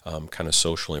kind of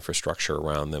social infrastructure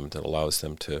around them that allows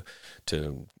them to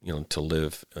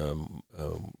live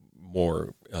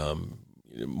more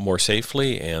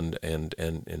safely and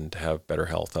to have better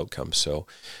health outcomes. So,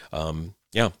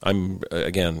 I'm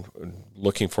again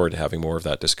looking forward to having more of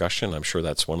that discussion. I'm sure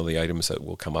that's one of the items that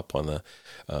will come up on the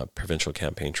provincial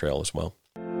campaign trail as well.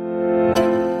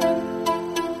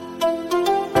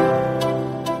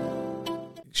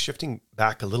 Shifting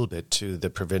back a little bit to the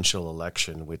provincial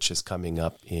election, which is coming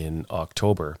up in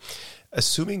October,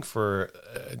 assuming for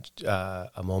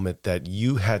a moment that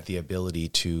you had the ability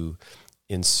to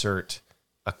insert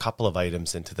a couple of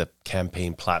items into the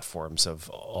campaign platforms of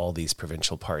all these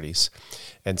provincial parties,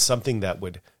 and something that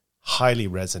would highly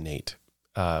resonate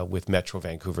with Metro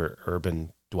Vancouver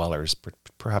urban dwellers,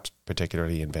 perhaps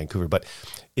particularly in Vancouver. But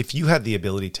if you had the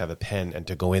ability to have a pen and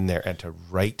to go in there and to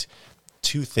write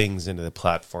 2 things into the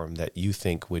platform that you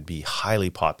think would be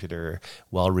highly popular,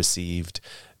 well received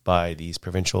by these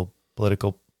provincial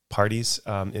political parties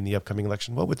in the upcoming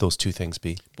election, what would those 2 things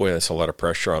be? Boy, that's a lot of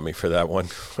pressure on me for that one.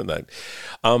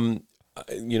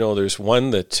 There's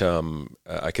one that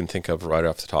I can think of right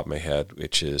off the top of my head,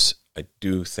 which is I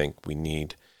do think we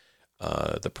need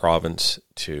the province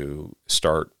to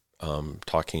start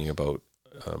talking about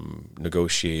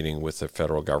negotiating with the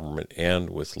federal government and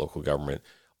with local government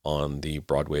on the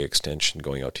Broadway extension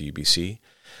going out to UBC.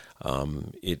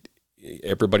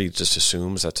 everybody just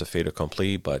assumes that's a fait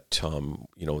accompli, but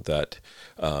that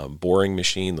boring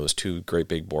machine, those two great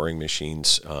big boring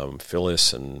machines,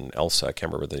 Phyllis and Elsa, I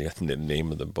can't remember the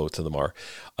name of them, both of them are,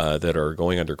 that are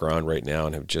going underground right now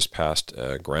and have just passed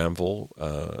Granville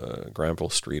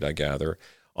Street, I gather,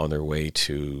 on their way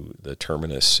to the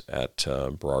terminus at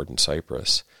Burrard and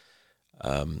Cypress.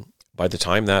 By the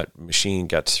time that machine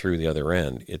gets through the other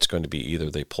end, it's going to be either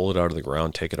they pull it out of the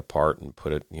ground, take it apart, and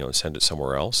put it, send it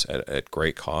somewhere else at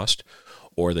great cost,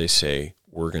 or they say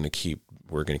we're going to keep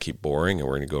boring, and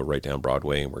we're going to go right down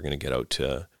Broadway, and we're going to get out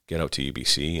to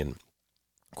UBC. And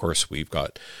of course, we've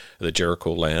got the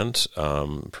Jericho land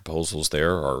proposals.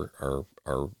 There are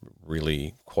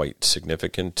really quite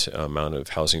significant amount of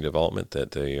housing development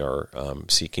that they are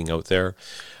seeking out there.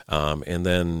 And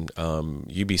then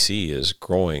UBC is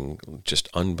growing just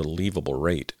unbelievable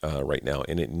rate right now,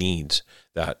 and it needs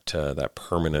that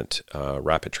permanent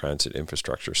rapid transit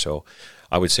infrastructure. So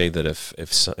I would say that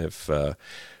if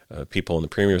people in the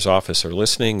Premier's office are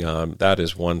listening, that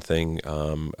is one thing,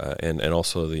 and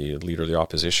also the Leader of the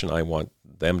Opposition, I want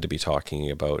them to be talking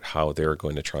about how they're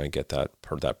going to try and get that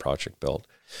project built.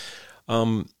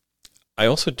 I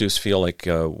also do feel like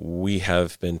we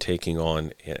have been taking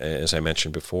on, as I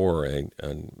mentioned before,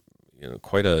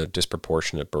 quite a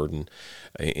disproportionate burden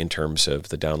in terms of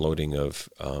the downloading of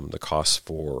the costs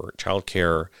for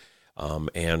childcare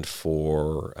and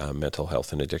for mental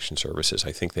health and addiction services.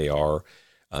 I think they are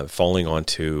falling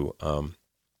onto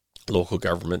local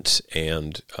governments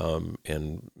and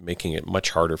making it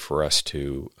much harder for us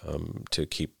to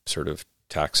keep sort of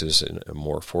taxes and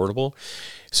more affordable.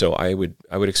 So I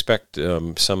would expect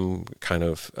some kind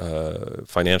of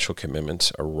financial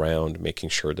commitments around making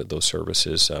sure that those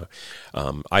services.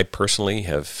 I personally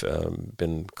have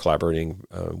been collaborating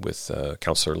with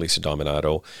Councillor Lisa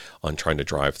Dominato on trying to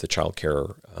drive the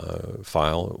childcare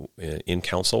file in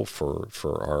council for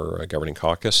our governing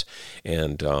caucus,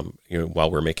 and while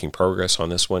we're making progress on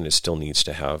this one, it still needs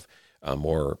to have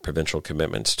more provincial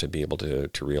commitments to be able to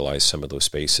realize some of those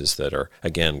spaces that are,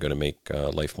 again, going to make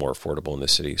life more affordable in the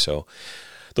city. So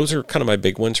those are kind of my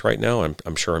big ones right now.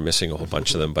 I'm sure I'm missing a whole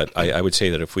bunch of them, but I would say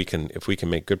that if we can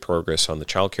make good progress on the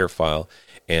childcare file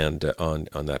and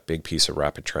on that big piece of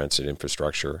rapid transit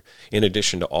infrastructure, in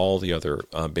addition to all the other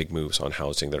big moves on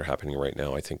housing that are happening right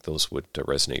now, I think those would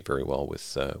resonate very well with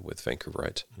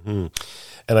Vancouverites. Mm-hmm.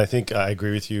 And I think I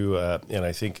agree with you. And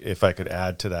I think if I could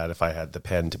add to that, if I had the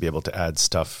pen to be able to add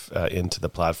stuff into the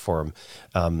platform,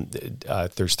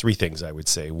 there's three things I would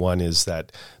say. One is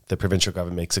that the provincial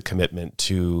government makes a commitment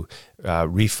to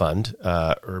refund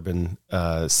urban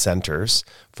centers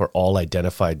for all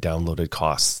identified downloaded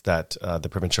costs that the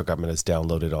provincial government has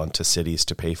downloaded onto cities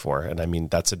to pay for. And I mean,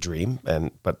 that's a dream,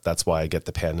 but that's why I get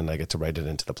the pen and I get to write it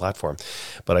into the platform.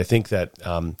 But I think that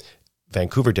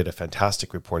Vancouver did a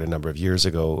fantastic report a number of years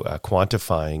ago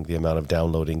quantifying the amount of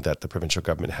downloading that the provincial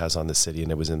government has on the city.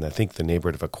 And it was in, I think, the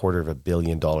neighborhood of $250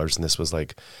 million. And this was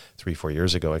like 3-4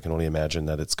 years ago. I can only imagine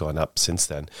that it's gone up since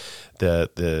then.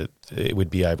 It would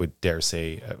be, I would dare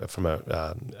say, from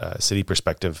a city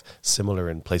perspective, similar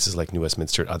in places like New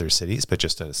Westminster and other cities, but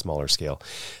just at a smaller scale.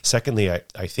 Secondly,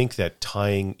 I think that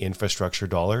tying infrastructure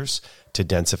dollars to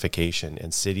densification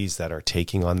and cities that are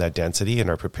taking on that density and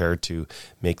are prepared to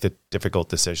make the difficult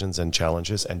decisions and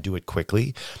challenges and do it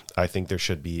quickly, I think there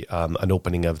should be an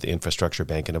opening of the infrastructure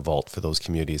bank and a vault for those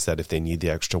communities that if they need the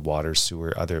extra water,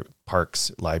 sewer, other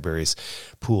parks, libraries,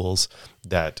 pools,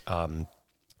 that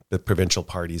the provincial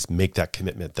parties make that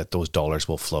commitment that those dollars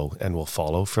will flow and will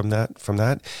follow from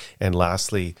that. And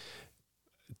lastly,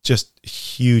 just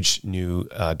huge new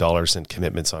dollars and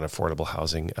commitments on affordable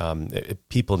housing.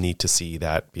 People need to see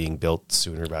that being built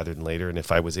sooner rather than later. And if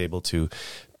I was able to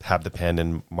have the pen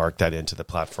and mark that into the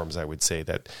platforms, I would say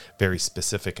that very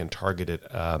specific and targeted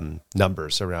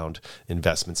numbers around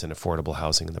investments in affordable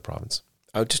housing in the province.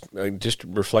 Just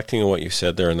reflecting on what you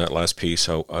said there in that last piece,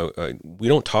 we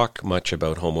don't talk much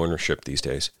about home ownership these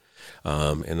days.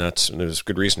 And there's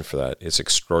good reason for that. It's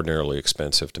extraordinarily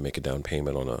expensive to make a down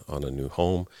payment on a new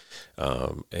home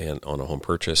and on a home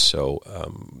purchase. So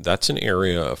that's an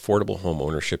area. Affordable home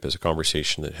ownership is a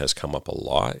conversation that has come up a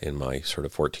lot in my sort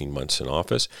of 14 months in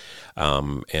office.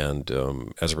 And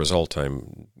as a result,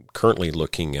 I'm currently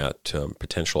looking at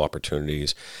potential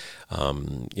opportunities.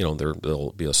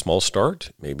 There'll be a small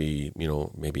start, maybe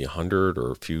 100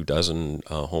 or a few dozen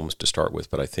homes to start with.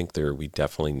 But I think we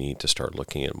definitely need to start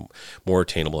looking at more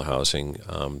attainable housing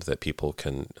that people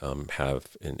can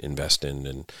have and invest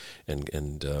in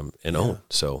and own.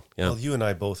 So, yeah. Well, you and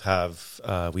I both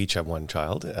we each have one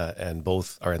child, and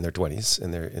both are in their 20s,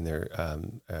 in their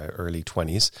early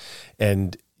 20s,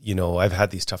 and I've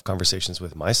had these tough conversations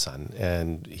with my son,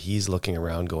 and he's looking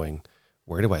around going,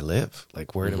 where do I live?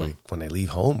 Like, where do I, when I leave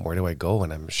home, where do I go?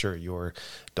 And I'm sure your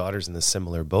daughter's in a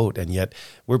similar boat. And yet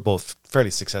we're both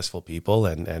fairly successful people,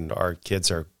 and our kids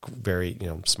are very,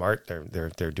 smart.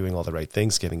 They're doing all the right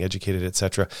things, getting educated,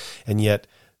 etc. And yet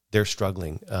they're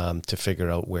struggling to figure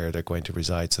out where they're going to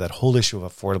reside. So that whole issue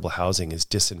of affordable housing is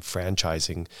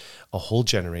disenfranchising a whole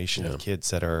generation of kids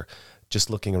that are just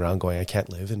looking around going, I can't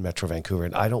live in Metro Vancouver,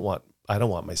 and I don't want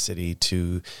my city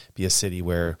to be a city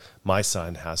where my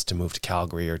son has to move to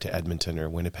Calgary or to Edmonton or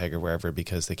Winnipeg or wherever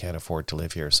because they can't afford to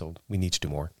live here. So we need to do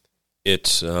more.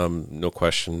 It's no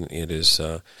question. It is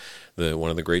one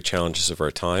of the great challenges of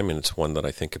our time, and it's one that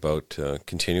I think about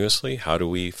continuously. How do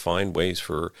we find ways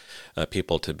for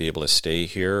people to be able to stay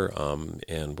here,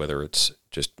 and whether it's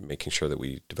just making sure that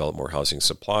we develop more housing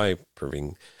supply,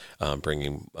 bringing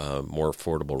more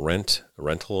affordable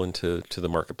rental into the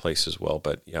marketplace as well.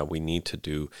 But yeah, we need to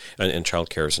do, and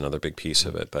childcare is another big piece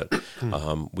of it. But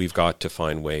we've got to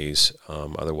find ways.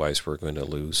 Otherwise, we're going to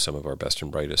lose some of our best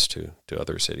and brightest to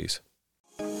other cities.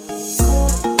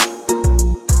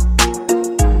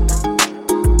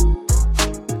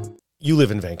 You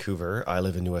live in Vancouver, I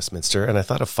live in New Westminster, and I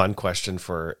thought a fun question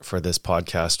for this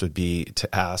podcast would be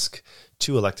to ask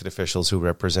two elected officials who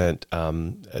represent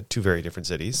two very different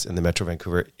cities in the Metro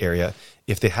Vancouver area,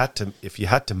 if you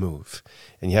had to move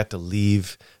and you had to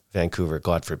leave Vancouver,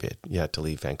 God forbid, you had to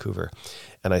leave Vancouver,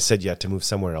 and I said you had to move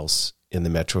somewhere else in the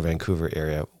Metro Vancouver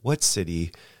area, what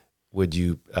city would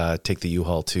you take the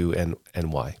U-Haul to,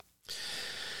 and why?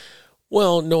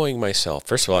 Well, knowing myself,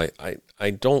 first of all,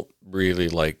 I don't really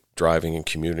like driving and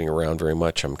commuting around very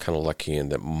much. I'm kind of lucky in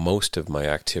that most of my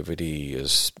activity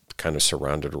is kind of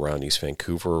surrounded around East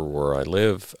Vancouver where I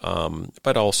live,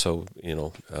 but also, a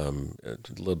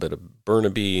little bit of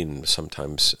Burnaby and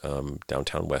sometimes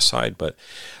downtown West Side. But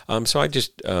so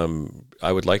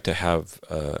I would like to have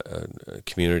a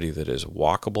community that is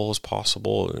walkable as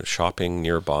possible, shopping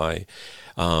nearby,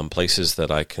 places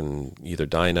that I can either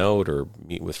dine out or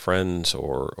meet with friends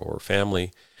or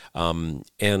family. And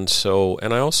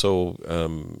I also,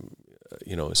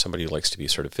 as somebody who likes to be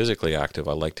sort of physically active,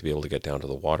 I like to be able to get down to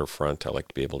the waterfront. I like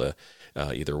to be able to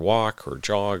either walk or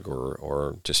jog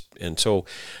or just, and so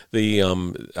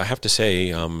I have to say,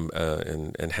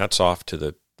 and hats off to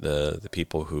the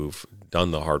people who've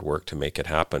done the hard work to make it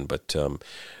happen. But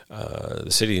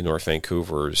the city of North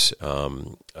Vancouver's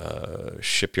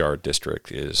shipyard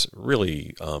district is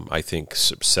really, I think,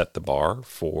 set the bar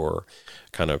for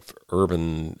kind of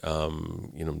urban,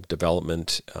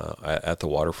 development at the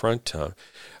waterfront.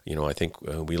 I think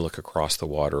we look across the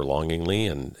water longingly,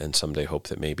 and someday hope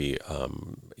that maybe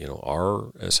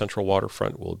our central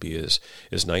waterfront will be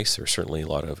as nice. There's certainly a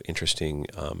lot of interesting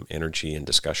energy and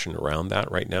discussion around that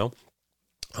right now.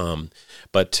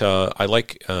 But I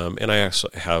like, and I also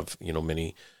have,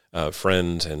 many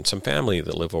friends and some family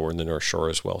that live over in the North Shore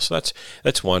as well. So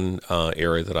that's one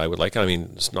area that I would like. I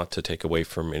mean, it's not to take away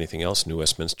from anything else. New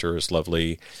Westminster is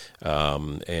lovely,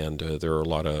 and there are a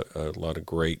lot of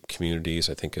great communities.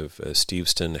 I think of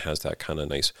Steveston has that kind of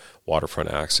nice waterfront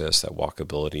access, that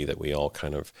walkability that we all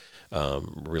kind of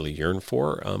really yearn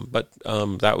for. But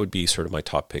that would be sort of my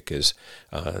top pick is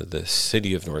the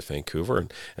city of North Vancouver.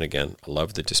 And again, I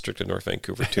love the district of North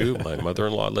Vancouver too. My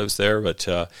mother-in-law lives there, but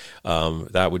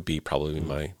that would be probably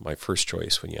my first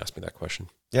choice when you ask me that question.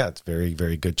 Yeah, it's a very,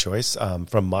 very good choice.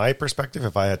 From my perspective,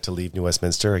 if I had to leave New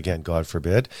Westminster, again, God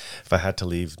forbid, if I had to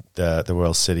leave the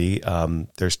Royal City,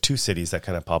 there's two cities that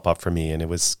kind of pop up for me, and it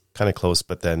was kind of close,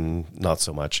 but then not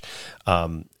so much.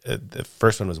 The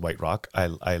first one was White Rock.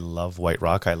 I love White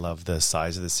Rock. I love the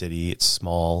size of the city. It's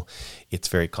small. It's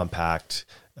very compact.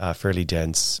 Fairly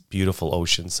dense, beautiful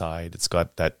ocean side. It's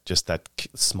got that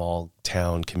small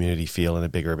town community feel in a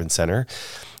big urban center.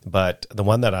 But the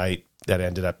one that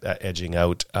ended up edging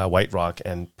out White Rock,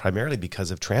 and primarily because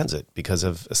of transit, because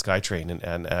of a SkyTrain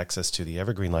and access to the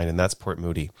Evergreen line, and that's Port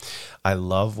Moody. I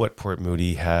love what Port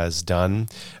Moody has done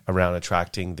around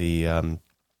attracting the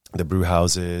brew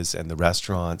houses and the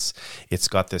restaurants. It's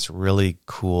got this really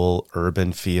cool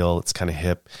urban feel. It's kind of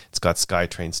hip. It's got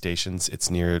SkyTrain stations.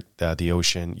 It's near the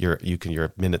ocean.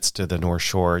 You're minutes to the North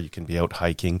Shore. You can be out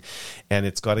hiking, and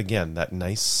it's got, again, that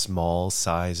nice small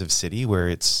size of city where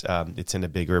it's in a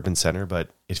big urban center, but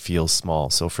it feels small.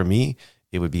 So for me,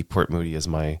 it would be Port Moody as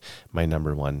my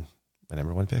number one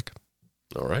pick.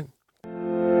 All right.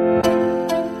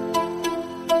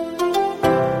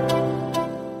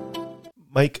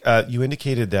 Mike, you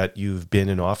indicated that you've been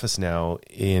in office now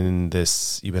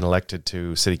you've been elected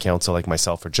to city council like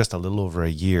myself for just a little over a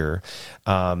year.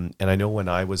 And I know when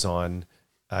I was on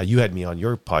you had me on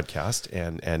your podcast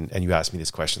and you asked me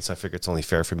this question. So I figure it's only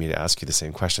fair for me to ask you the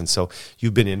same question. So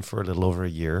you've been in for a little over a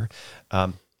year.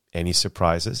 Any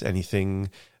surprises? Anything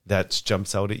that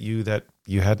jumps out at you that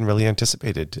you hadn't really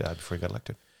anticipated before you got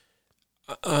elected?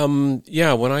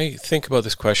 Yeah, when I think about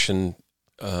this question,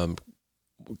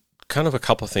 kind of a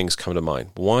couple of things come to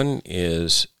mind. One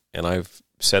is, and I've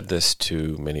said this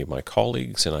to many of my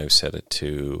colleagues, and I've said it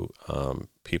to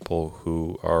people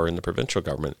who are in the provincial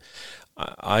government.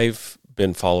 I've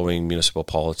been following municipal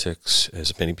politics,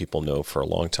 as many people know, for a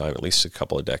long time, at least a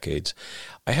couple of decades.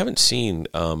 I haven't seen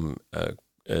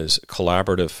as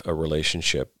collaborative a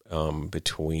relationship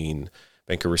between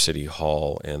Vancouver City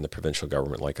Hall and the provincial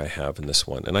government like I have in this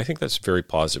one. And I think that's very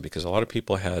positive, because a lot of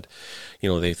people had,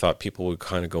 they thought people would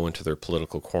kind of go into their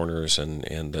political corners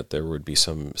and that there would be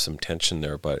some tension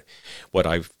there. But what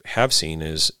I have seen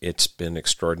is it's been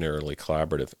extraordinarily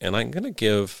collaborative. And I'm going to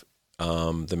give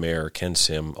the mayor, Ken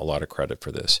Sim, a lot of credit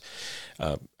for this.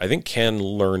 I think Ken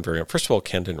learned first of all,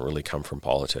 Ken didn't really come from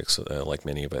politics like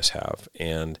many of us have.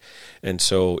 And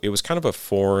so it was kind of a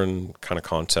foreign kind of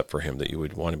concept for him that you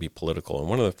would want to be political. And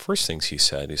one of the first things he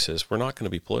says, we're not going to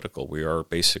be political. We are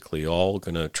basically all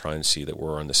going to try and see that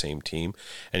we're on the same team.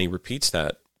 And he repeats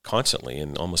that constantly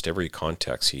in almost every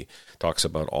context. He talks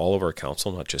about all of our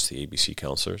council, not just the ABC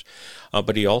councillors,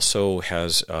 but he also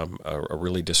has a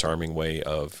really disarming way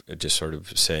of just sort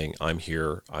of saying, I'm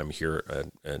here,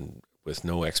 and with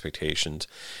no expectations.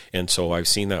 And so I've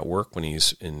seen that work when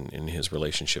he's in his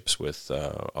relationships with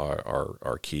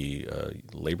our key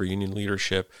labor union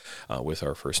leadership, with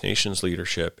our First Nations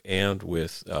leadership, and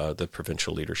with the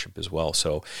provincial leadership as well.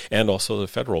 So, and also the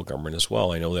federal government as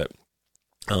well. I know that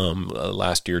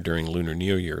last year during Lunar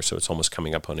New Year, so it's almost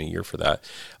coming up on a year for that,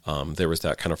 there was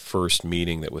that kind of first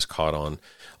meeting that was caught on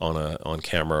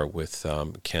camera with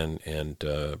Ken and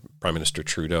Prime Minister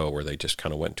Trudeau, where they just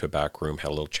kind of went into a back room, had a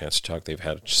little chance to talk. They've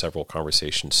had several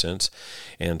conversations since.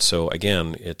 And so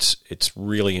again, it's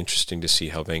really interesting to see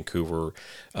how Vancouver,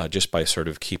 just by sort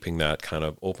of keeping that kind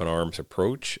of open arms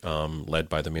approach, led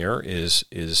by the mayor, is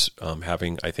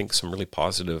having, I think, some really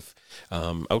positive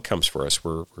outcomes for us.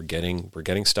 We're getting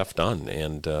stuff done,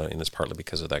 and it's partly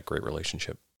because of that great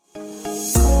relationship.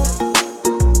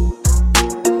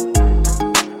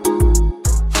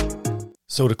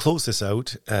 So to close this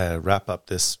out, wrap up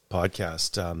this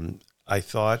podcast, I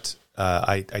thought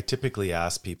I typically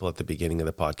ask people at the beginning of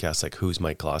the podcast, like, who's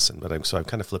Mike Klassen? But I've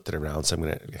kind of flipped it around, so I'm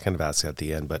going to kind of ask at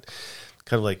the end, but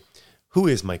kind of like, who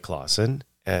is Mike Klassen?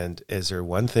 And is there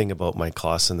one thing about Mike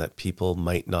Klassen that people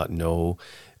might not know,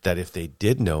 that if they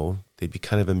did know, they'd be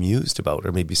kind of amused about,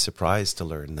 or maybe surprised to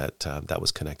learn that that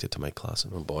was connected to Mike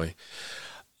Klassen? Oh boy.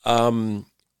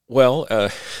 Well,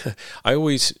 I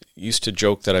always used to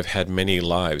joke that I've had many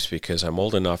lives, because I'm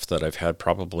old enough that I've had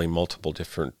probably multiple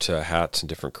different hats and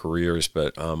different careers.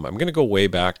 But I'm going to go way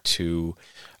back to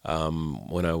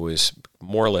when I was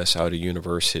more or less out of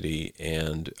university,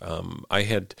 and I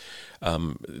had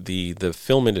the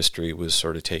film industry was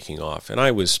sort of taking off, and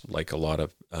I was like a lot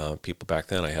of people back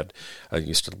then. I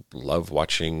used to love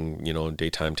watching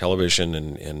daytime television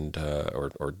and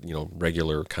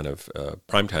regular kind of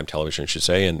primetime television, I should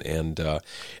say,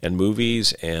 and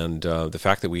movies, and the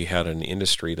fact that we had an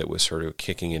industry that was sort of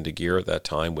kicking into gear at that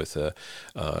time with a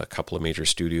couple of major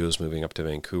studios moving up to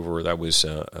Vancouver. That was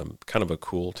kind of a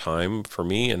cool time for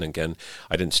me. And again,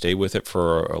 I didn't stay with it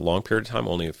for a long period of time,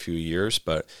 only a few years,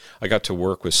 but I got to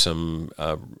work with some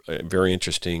very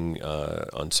interesting,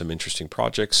 on some interesting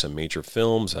projects, some major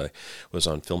films. I was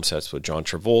on film sets with John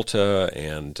Travolta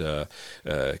and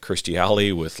Kirstie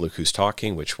Alley with Look Who's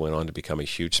Talking, which went on to become a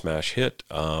huge smash hit.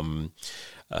 And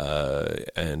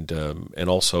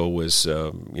also was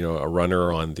a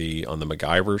runner on the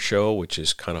MacGyver show, which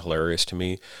is kind of hilarious to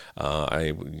me.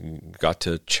 I got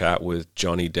to chat with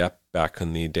Johnny Depp back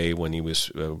in the day when he was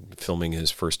filming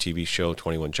his first TV show,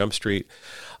 21 Jump Street.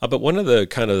 But one of the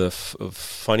kind of the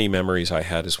funny memories I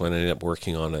had is when I ended up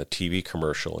working on a TV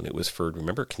commercial, and it was for,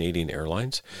 remember, Canadian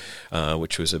Airlines,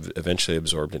 which was eventually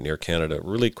absorbed in Air Canada.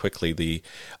 Really quickly,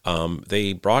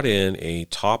 they brought in a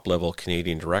top-level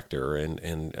Canadian director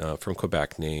and from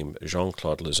Quebec named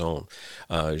Jean-Claude Lezon.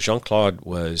 Jean-Claude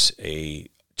was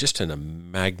just a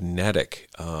magnetic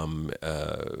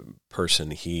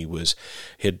person. He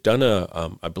had done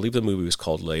I believe the movie was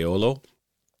called Leolo,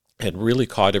 had really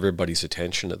caught everybody's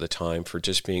attention at the time for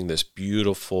just being this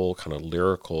beautiful kind of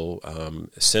lyrical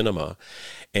cinema.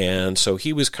 And so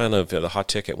he was kind of the hot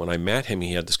ticket. When I met him,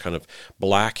 he had this kind of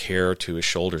black hair to his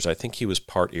shoulders. I think he was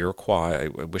part Iroquois.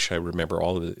 I wish I remember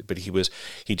all of it, but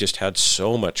he just had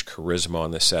so much charisma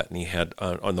on the set. And he had,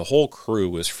 on the whole crew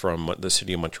was from the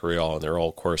city of Montreal, and they're all,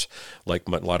 of course, like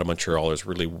a lot of Montrealers,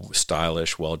 really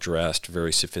stylish, well-dressed,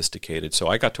 very sophisticated. So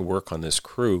I got to work on this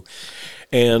crew.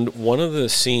 And one of the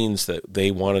scenes that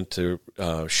they wanted to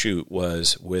shoot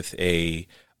was with a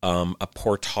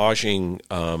portaging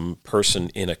person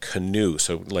in a canoe.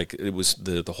 So like it was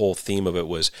the whole theme of it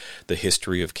was the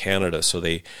history of Canada. So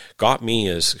they got me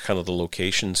as kind of the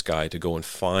locations guy to go and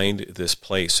find this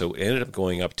place. So it ended up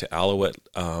going up to Alouette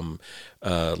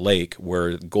Lake,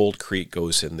 where Gold Creek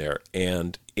goes in there.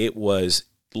 And it was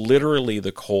literally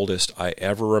the coldest I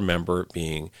ever remember it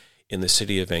being in the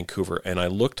city of Vancouver. And I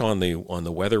looked on the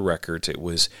weather records. It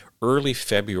was early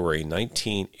February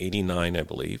 1989, I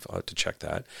believe. I'll have to check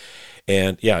that.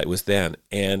 And yeah, it was then.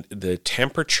 And the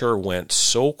temperature went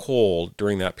so cold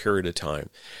during that period of time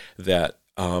that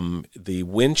the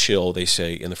wind chill, they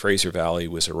say, in the Fraser Valley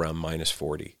was around minus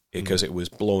 40 because it was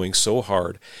blowing so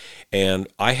hard. And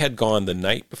I had gone the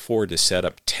night before to set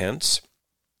up tents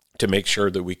to make sure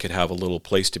that we could have a little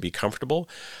place to be comfortable.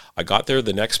 I got there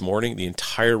the next morning, the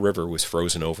entire river was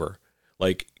frozen over.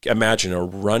 Like, imagine a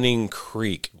running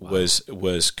creek was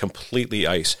completely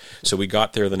ice. So we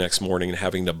got there the next morning and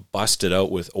having to bust it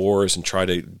out with oars and try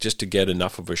to just to get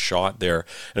enough of a shot there.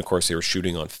 And of course, they were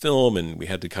shooting on film, and we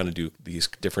had to kind of do these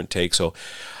different takes. So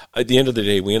at the end of the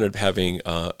day, we ended up having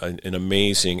an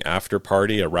amazing after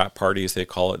party, a wrap party as they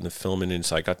call it in the film. And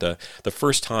so I got the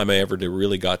first time I ever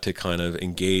really got to kind of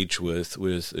engage with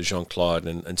Jean-Claude,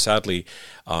 and sadly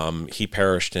he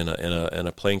perished in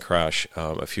a plane crash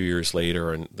a few years later.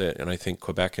 And I think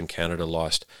Quebec and Canada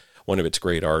lost one of its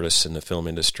great artists in the film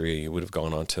industry. He would have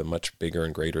gone on to much bigger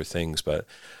and greater things, but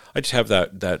I just have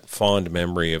that fond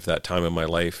memory of that time in my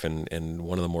life, and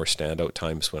one of the more standout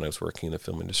times when I was working in the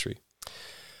film industry.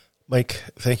 Mike,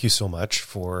 thank you so much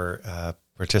for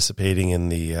participating in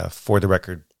the For the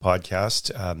Record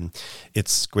podcast.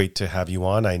 It's great to have you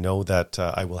on. I know that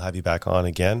I will have you back on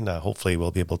again. Hopefully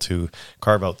we'll be able to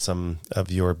carve out some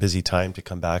of your busy time to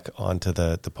come back onto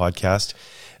the podcast.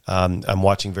 I'm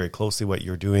watching very closely what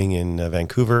you're doing in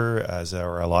Vancouver, as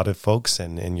are a lot of folks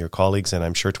and your colleagues. And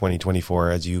I'm sure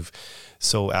 2024, as you've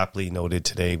so aptly noted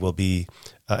today, will be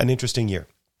an interesting year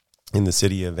in the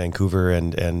city of Vancouver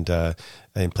and in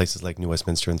places like New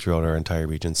Westminster and throughout our entire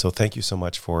region. So thank you so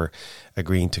much for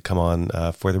agreeing to come on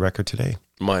For the Record today.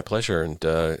 My pleasure, and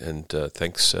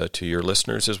thanks to your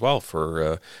listeners as well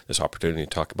for this opportunity to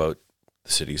talk about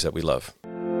the cities that we love.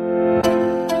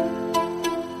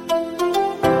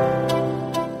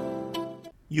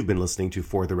 You've been listening to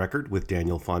For the Record with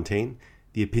Daniel Fontaine.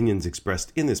 The opinions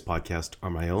expressed in this podcast are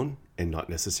my own and not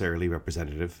necessarily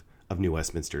representative of New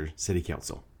Westminster City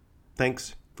Council.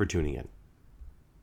 Thanks for tuning in.